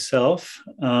myself,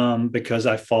 because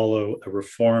I follow a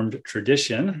Reformed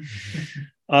tradition,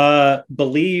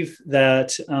 believe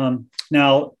that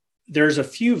now there's a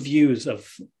few views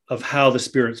of how the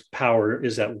Spirit's power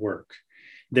is at work.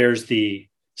 There's the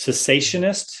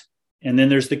cessationist, and then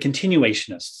there's the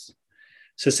continuationists.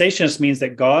 Cessationist means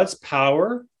that God's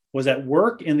power was at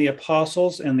work in the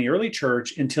apostles and the early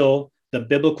church until the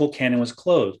biblical canon was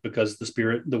closed, because the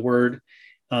Spirit, the Word,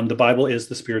 the Bible is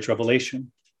the Spirit's revelation,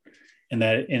 and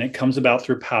it comes about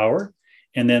through power,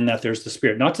 and then that there's the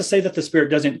Spirit. Not to say that the Spirit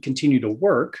doesn't continue to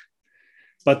work,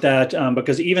 but that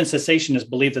because even cessationists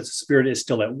believe that the Spirit is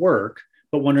still at work,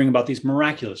 but wondering about these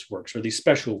miraculous works or these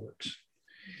special works.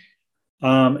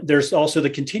 There's also the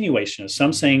continuationists,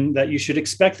 some saying that you should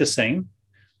expect the same,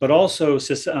 but also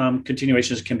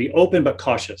continuationists can be open but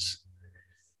cautious.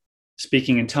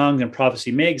 Speaking in tongues and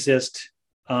prophecy may exist.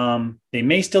 They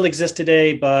may still exist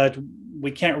today, but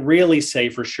we can't really say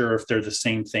for sure if they're the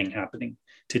same thing happening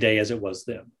today as it was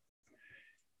then.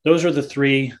 Those are the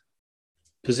 3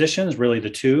 positions, really the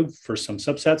 2 for some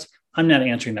subsets. I'm not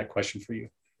answering that question for you.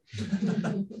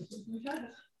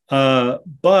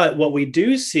 But what we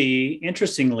do see,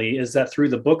 interestingly, is that through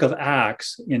the book of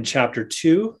Acts in chapter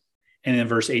 2 and in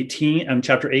verse 18,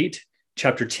 chapter 8,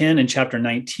 chapter 10, and chapter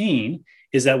 19,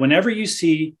 is that whenever you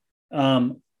see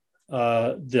the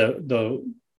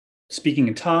speaking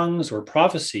in tongues or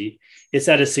prophecy, it's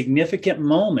at a significant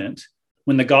moment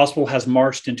when the gospel has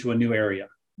marched into a new area.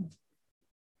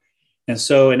 And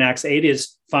so in Acts 8,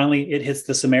 it hits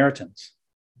the Samaritans.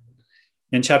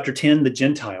 In chapter 10, the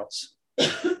Gentiles.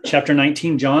 Chapter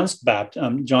 19, John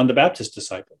the Baptist's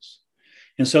disciples.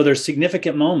 And so there's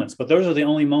significant moments, but those are the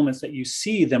only moments that you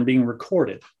see them being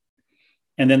recorded.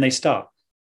 And then they stop.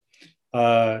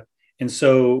 And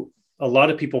so a lot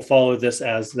of people follow this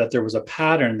as that there was a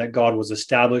pattern that God was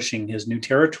establishing his new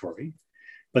territory.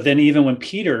 But then even when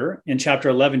Peter in chapter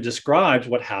 11 describes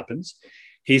what happens,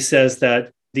 he says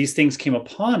that these things came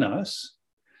upon us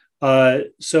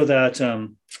so that,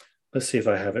 let's see if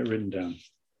I have it written down.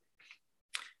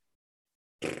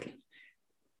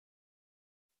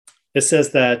 It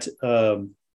says that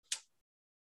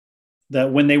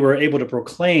that when they were able to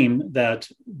proclaim that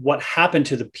what happened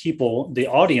to the people, the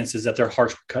audience, is that their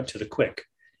hearts were cut to the quick.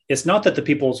 It's not that the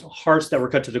people's hearts that were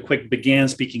cut to the quick began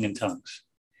speaking in tongues.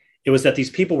 It was that these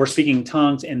people were speaking in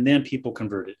tongues and then people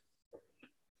converted.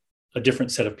 A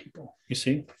different set of people, you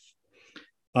see?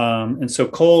 And so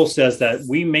Cole says that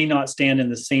we may not stand in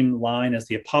the same line as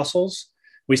the apostles.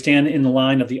 We stand in the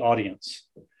line of the audience,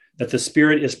 that the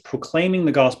Spirit is proclaiming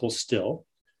the gospel still,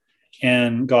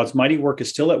 and God's mighty work is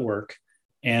still at work,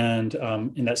 and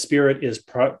that Spirit is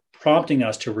prompting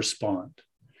us to respond.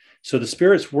 So the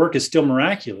Spirit's work is still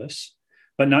miraculous,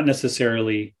 but not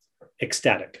necessarily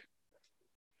ecstatic.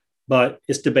 But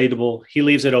it's debatable. He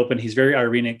leaves it open. He's very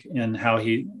ironic in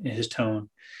his tone,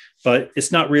 but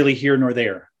it's not really here nor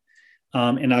there.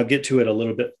 And I'll get to it a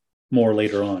little bit more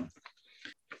later on.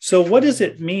 So what does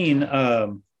it mean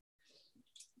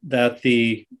that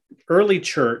the early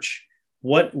church,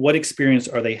 what experience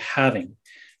are they having?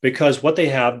 Because what they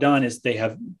have done is they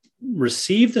have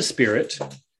received the Spirit,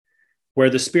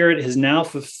 where the Spirit has now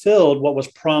fulfilled what was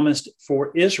promised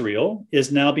for Israel,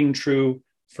 is now being true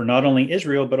for not only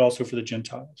Israel, but also for the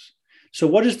Gentiles. So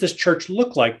what does this church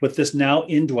look like with this now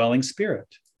indwelling Spirit?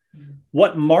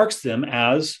 What marks them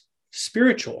as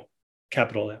spiritual,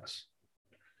 capital S?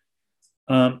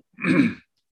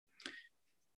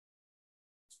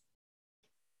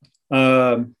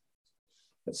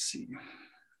 Let's see.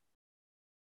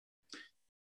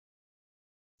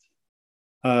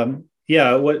 What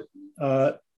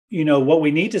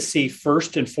we need to see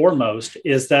first and foremost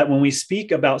is that when we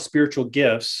speak about spiritual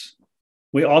gifts,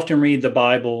 we often read the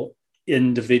Bible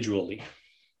individually.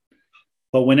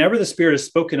 But whenever the Spirit is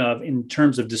spoken of in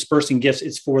terms of dispersing gifts,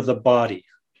 it's for the body.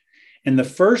 And the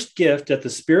first gift that the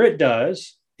Spirit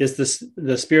does is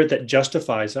the Spirit that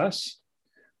justifies us,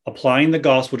 applying the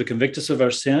gospel to convict us of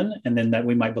our sin, and then that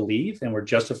we might believe, and we're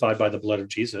justified by the blood of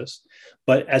Jesus.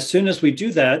 But as soon as we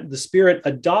do that, the Spirit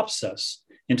adopts us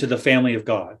into the family of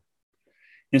God.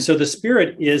 And so the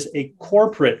Spirit is a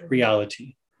corporate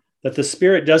reality, that the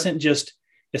Spirit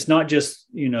it's not just,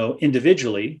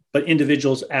 individually, but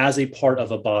individuals as a part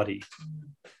of a body.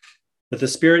 That the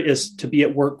Spirit is to be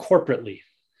at work corporately,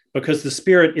 because the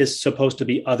Spirit is supposed to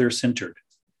be other-centered.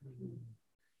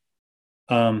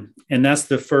 And that's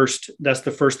the first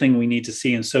thing we need to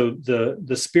see. And so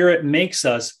the Spirit makes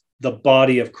us the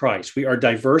body of Christ. We are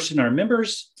diverse in our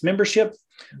membership,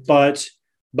 but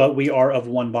we are of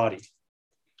one body.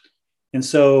 And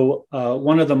so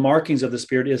one of the markings of the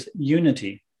Spirit is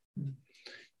unity.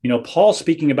 Paul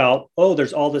speaking about,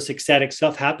 there's all this ecstatic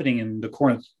stuff happening in the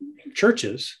Corinth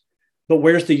churches, but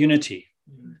where's the unity?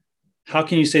 How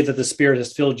can you say that the Spirit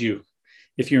has filled you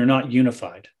if you're not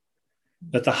unified?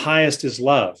 That the highest is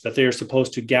love, that they are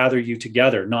supposed to gather you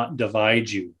together, not divide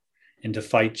you and to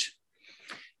fight.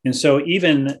 And so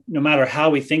even no matter how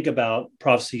we think about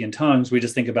prophecy in tongues, we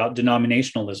just think about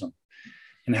denominationalism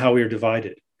and how we are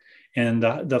divided. And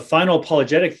the final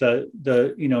apologetic,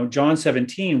 John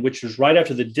 17, which is right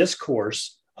after the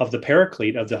discourse of the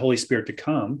Paraclete, of the Holy Spirit to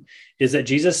come, is that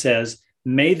Jesus says,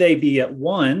 may they be at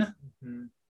one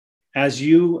as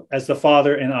the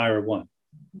Father and I are one.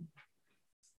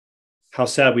 How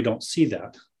sad we don't see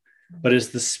that. But it's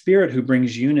the Spirit who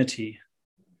brings unity,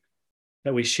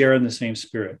 that we share in the same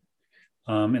Spirit.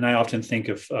 And I often think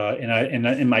of,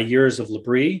 in my years of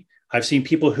L'Abri, I've seen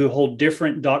people who hold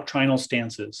different doctrinal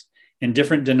stances in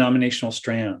different denominational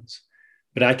strands,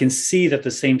 but I can see that the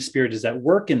same Spirit is at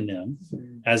work in them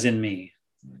as in me,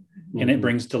 and it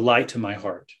brings delight to my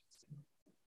heart.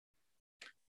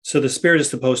 So the Spirit is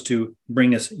supposed to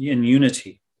bring us in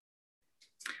unity.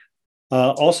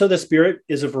 Also, the Spirit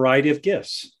is a variety of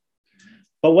gifts.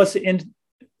 But what's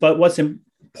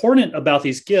important about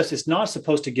these gifts, it's not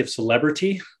supposed to give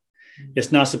celebrity.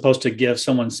 It's not supposed to give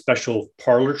someone special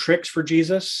parlor tricks for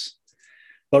Jesus,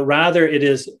 but rather it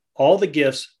is all the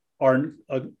gifts are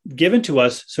given to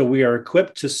us so we are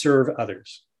equipped to serve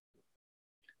others.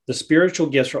 The spiritual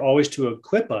gifts are always to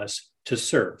equip us to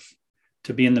serve,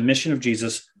 to be in the mission of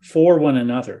Jesus for one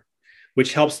another,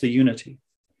 which helps the unity.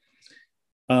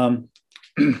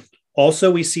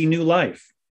 Also, we see new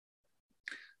life,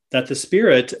 that the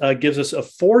Spirit gives us a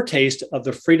foretaste of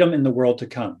the freedom in the world to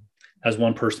come, as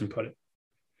one person put it.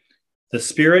 The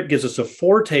Spirit gives us a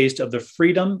foretaste of the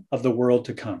freedom of the world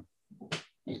to come.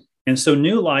 And so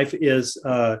new life is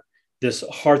this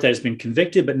heart that has been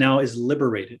convicted, but now is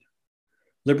liberated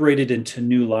into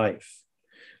new life.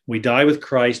 We die with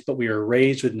Christ, but we are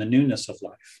raised in the newness of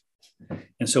life.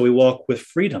 And so we walk with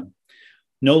freedom.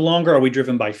 No longer are we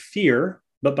driven by fear,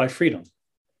 but by freedom.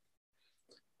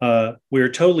 We are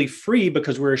totally free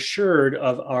because we're assured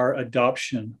of our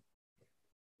adoption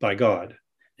by God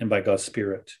and by God's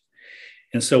Spirit.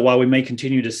 And so while we may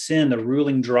continue to sin, the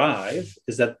ruling drive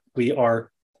is that we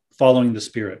are following the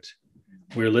Spirit.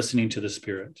 We're listening to the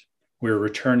Spirit. We're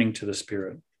returning to the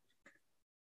Spirit.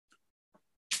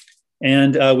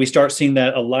 And we start seeing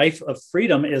that a life of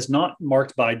freedom is not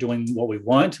marked by doing what we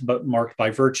want, but marked by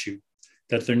virtue,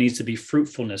 that there needs to be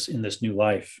fruitfulness in this new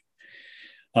life.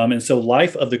 And so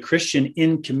life of the Christian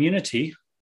in community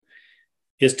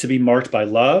is to be marked by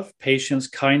love, patience,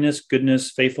 kindness,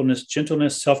 goodness, faithfulness,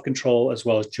 gentleness, self-control, as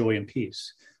well as joy and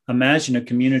peace. Imagine a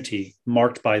community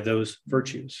marked by those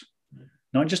virtues,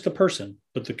 not just the person,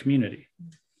 but the community.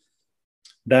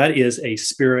 That is a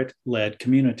Spirit-led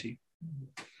community.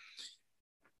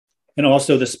 And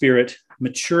also the Spirit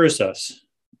matures us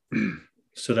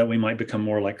so that we might become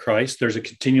more like Christ. There's a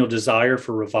continual desire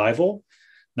for revival.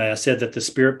 Now, I said that the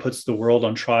Spirit puts the world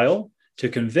on trial to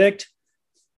convict,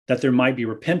 that there might be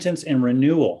repentance and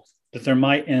renewal, that there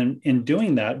might, and in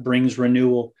doing that, brings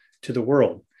renewal to the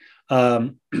world. I'll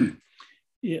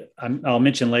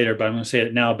mention later, but I'm going to say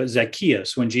it now. But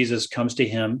Zacchaeus, when Jesus comes to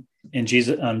him, and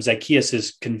Zacchaeus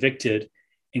is convicted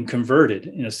and converted,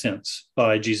 in a sense,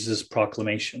 by Jesus'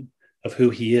 proclamation of who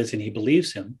he is, and he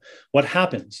believes him. What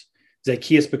happens?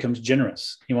 Zacchaeus becomes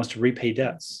generous. He wants to repay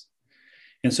debts.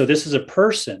 And so this is a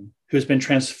person who's been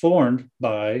transformed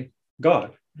by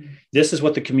God. This is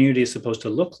what the community is supposed to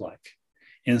look like.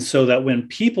 And so that when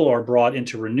people are brought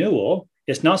into renewal,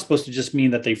 it's not supposed to just mean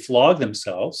that they flog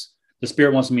themselves. The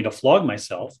Spirit wants me to flog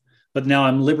myself, but now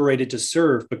I'm liberated to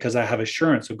serve because I have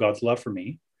assurance of God's love for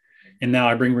me. And now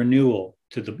I bring renewal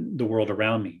to the world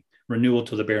around me, renewal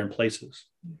to the barren places.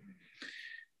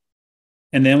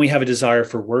 And then we have a desire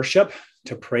for worship,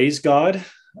 to praise God.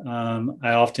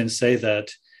 I often say that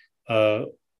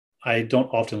I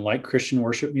don't often like Christian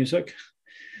worship music,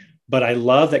 but I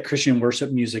love that Christian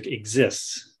worship music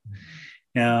exists.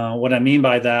 Now, what I mean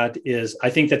by that is I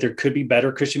think that there could be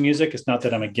better Christian music. It's not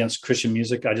that I'm against Christian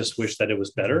music. I just wish that it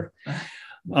was better.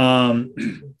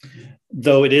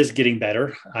 Though it is getting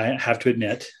better, I have to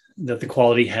admit that the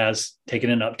quality has taken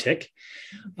an uptick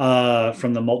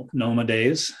from the Multnomah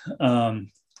days,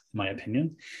 in my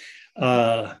opinion.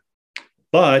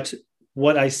 But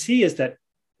what I see is that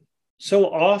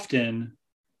so often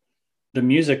the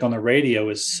music on the radio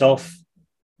is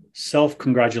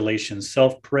self-congratulation,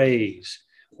 self-praise,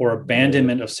 or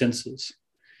abandonment of senses.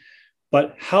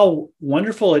 But how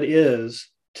wonderful it is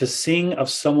to sing of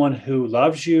someone who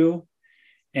loves you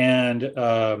and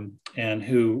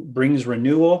who brings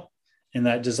renewal and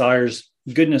that desires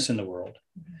goodness in the world.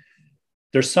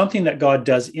 There's something that God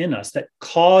does in us that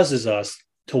causes us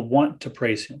to want to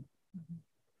praise him.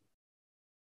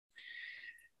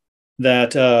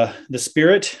 That the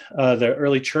Spirit, the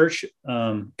early church,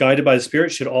 guided by the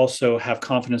Spirit, should also have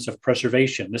confidence of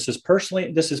preservation. This is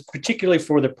particularly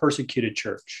for the persecuted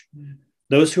church,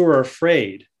 those who are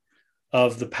afraid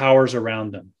of the powers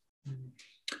around them.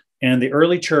 And the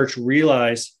early church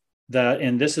realized that,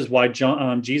 and this is why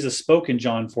Jesus spoke in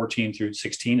John 14 through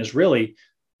 16, is really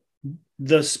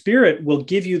the Spirit will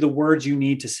give you the words you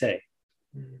need to say.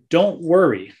 Don't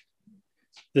worry.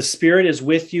 The Spirit is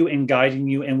with you and guiding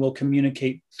you and will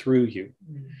communicate through you.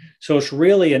 So it's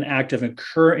really an act of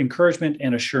encouragement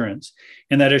and assurance.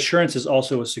 And that assurance is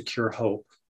also a secure hope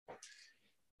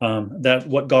that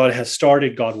what God has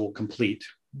started, God will complete.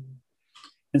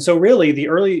 And so really the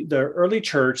early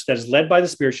church that is led by the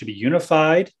Spirit should be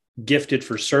unified, gifted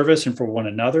for service and for one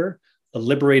another, a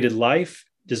liberated life,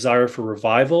 desire for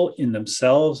revival in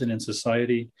themselves and in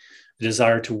society, a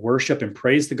desire to worship and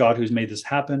praise the God who's made this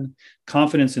happen,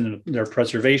 confidence in their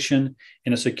preservation,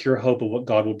 and a secure hope of what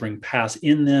God will bring pass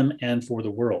in them and for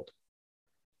the world.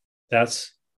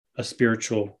 That's a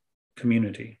spiritual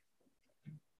community.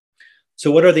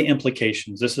 So what are the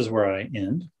implications? This is where I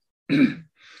end.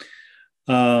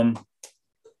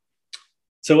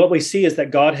 So what we see is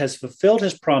that God has fulfilled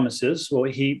his promises.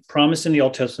 What he promised in the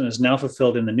Old Testament is now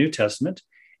fulfilled in the New Testament.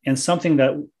 And something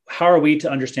that, how are we to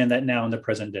understand that now in the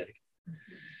present day?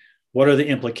 What are the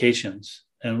implications?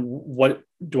 And what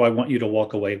do I want you to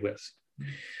walk away with?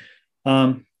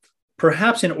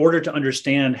 Perhaps in order to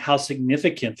understand how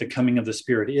significant the coming of the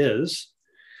Spirit is,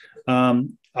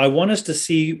 I want us to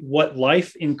see what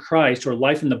life in Christ or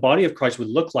life in the body of Christ would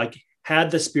look like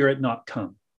had the Spirit not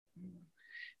come.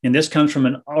 And this comes from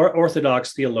an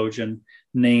Orthodox theologian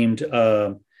named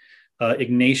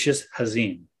Ignatius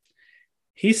Hazim.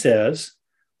 He says,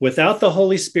 without the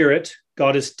Holy Spirit,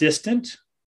 God is distant,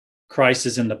 Christ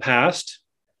is in the past,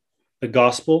 the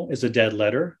gospel is a dead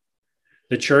letter,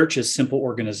 the church is simple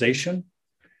organization,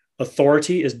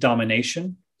 authority is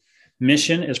domination,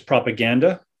 mission is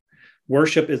propaganda,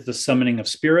 worship is the summoning of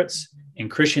spirits,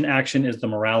 and Christian action is the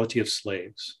morality of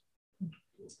slaves. It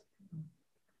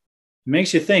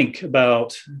makes you think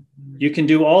about, you can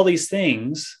do all these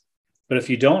things, but if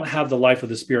you don't have the life of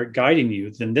the Spirit guiding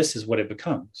you, then this is what it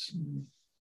becomes.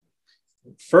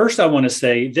 First, I want to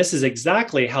say this is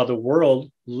exactly how the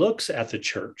world looks at the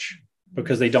church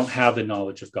because they don't have the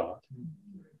knowledge of God.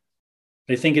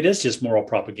 They think it is just moral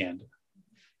propaganda.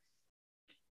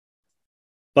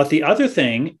 But the other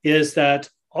thing is that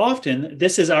often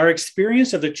this is our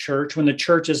experience of the church when the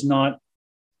church is not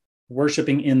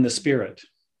worshiping in the Spirit.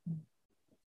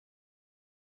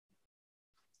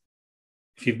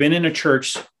 If you've been in a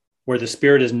church where the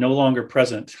Spirit is no longer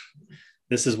present,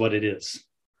 this is what it is.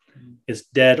 It's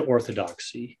dead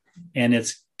orthodoxy, and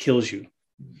it kills you,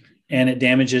 and it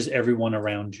damages everyone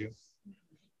around you.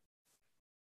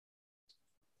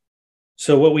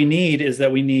 So what we need is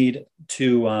that we need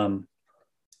to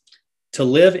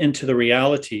live into the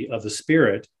reality of the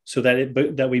Spirit so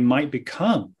that we might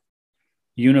become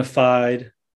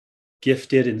unified,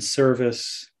 gifted in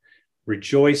service,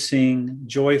 rejoicing,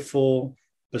 joyful,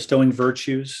 bestowing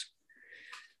virtues.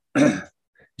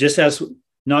 Just as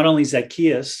not only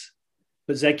Zacchaeus,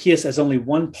 but Zacchaeus as only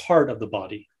one part of the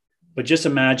body. But just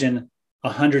imagine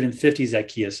 150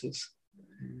 Zacchaeuses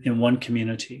in one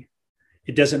community.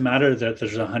 It doesn't matter that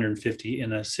there's 150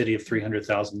 in a city of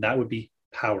 300,000. That would be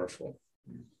powerful.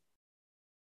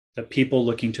 The people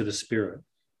looking to the Spirit.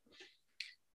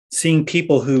 Seeing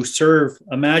people who serve,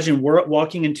 imagine we're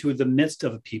walking into the midst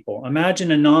of a people.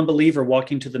 Imagine a non-believer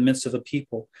walking to the midst of a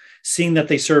people, seeing that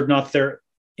they serve not their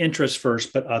interests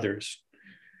first, but others,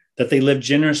 that they live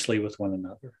generously with one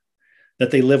another,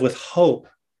 that they live with hope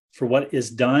for what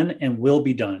is done and will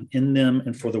be done in them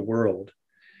and for the world.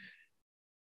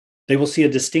 They will see a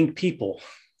distinct people.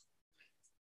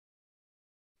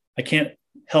 I can't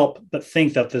help but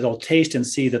think that they'll taste and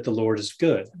see that the Lord is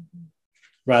good,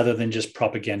 rather than just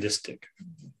propagandistic.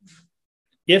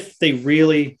 If they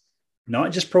really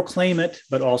not just proclaim it,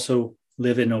 but also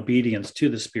live in obedience to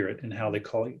the Spirit and how they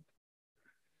call you.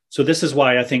 So this is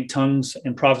why I think tongues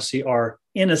and prophecy are,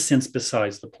 in a sense,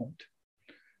 besides the point.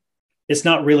 It's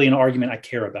not really an argument I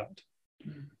care about.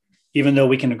 Even though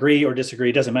we can agree or disagree,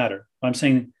 it doesn't matter. I'm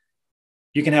saying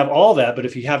you can have all that, but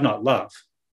if you have not love,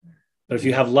 but if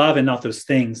you have love and not those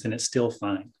things, then it's still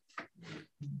fine.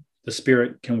 The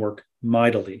Spirit can work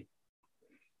mightily,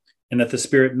 and that the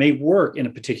Spirit may work in a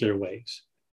particular ways,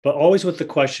 but always with the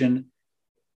question,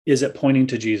 is it pointing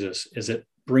to Jesus? Is it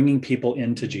bringing people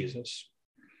into Jesus?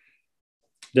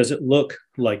 Does it look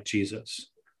like Jesus?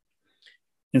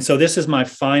 And so this is my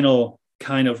final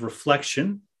kind of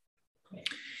reflection,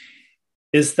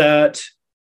 is that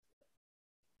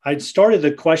I started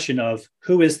the question of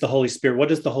who is the Holy Spirit? What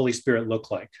does the Holy Spirit look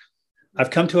like?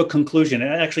 I've come to a conclusion. It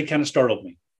actually kind of startled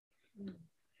me.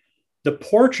 The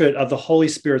portrait of the Holy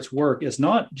Spirit's work is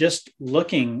not just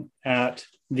looking at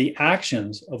the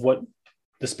actions of what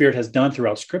the Spirit has done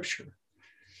throughout Scripture,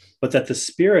 but that the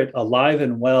Spirit, alive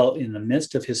and well in the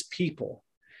midst of his people,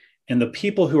 and the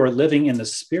people who are living in the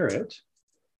Spirit,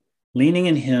 leaning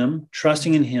in him,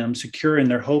 trusting in him, secure in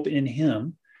their hope in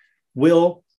him,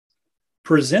 will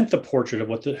present the portrait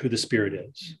of who the Spirit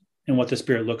is and what the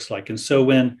Spirit looks like. And so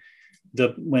when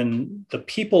the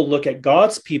people look at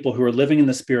God's people who are living in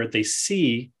the Spirit, they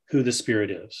see who the Spirit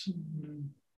is,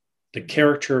 the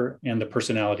character and the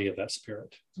personality of that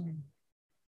Spirit.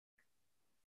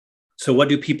 So what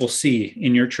do people see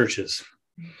in your churches?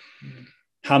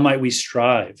 How might we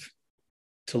strive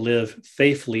to live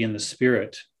faithfully in the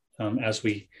Spirit as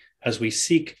we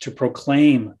seek to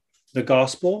proclaim the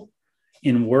gospel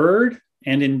in word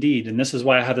and in deed? And this is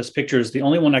why I have this picture. Is the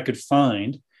only one I could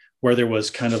find where there was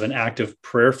kind of an act of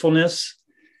prayerfulness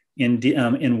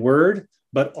in word,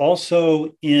 but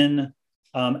also in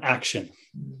action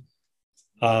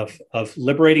of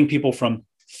liberating people from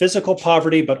physical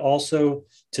poverty, but also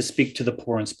to speak to the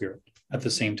poor in spirit at the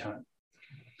same time.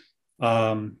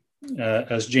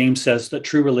 As James says, that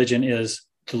true religion is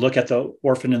to look at the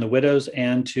orphan and the widows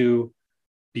and to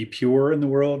be pure in the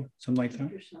world, something like that,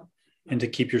 and to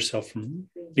keep yourself from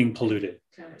being polluted.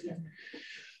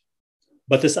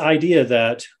 But this idea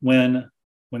that when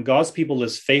God's people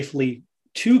live faithfully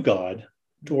to God,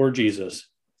 toward Jesus,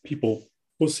 people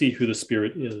will see who the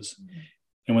Spirit is.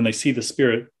 And when they see the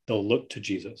Spirit, they'll look to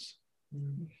Jesus.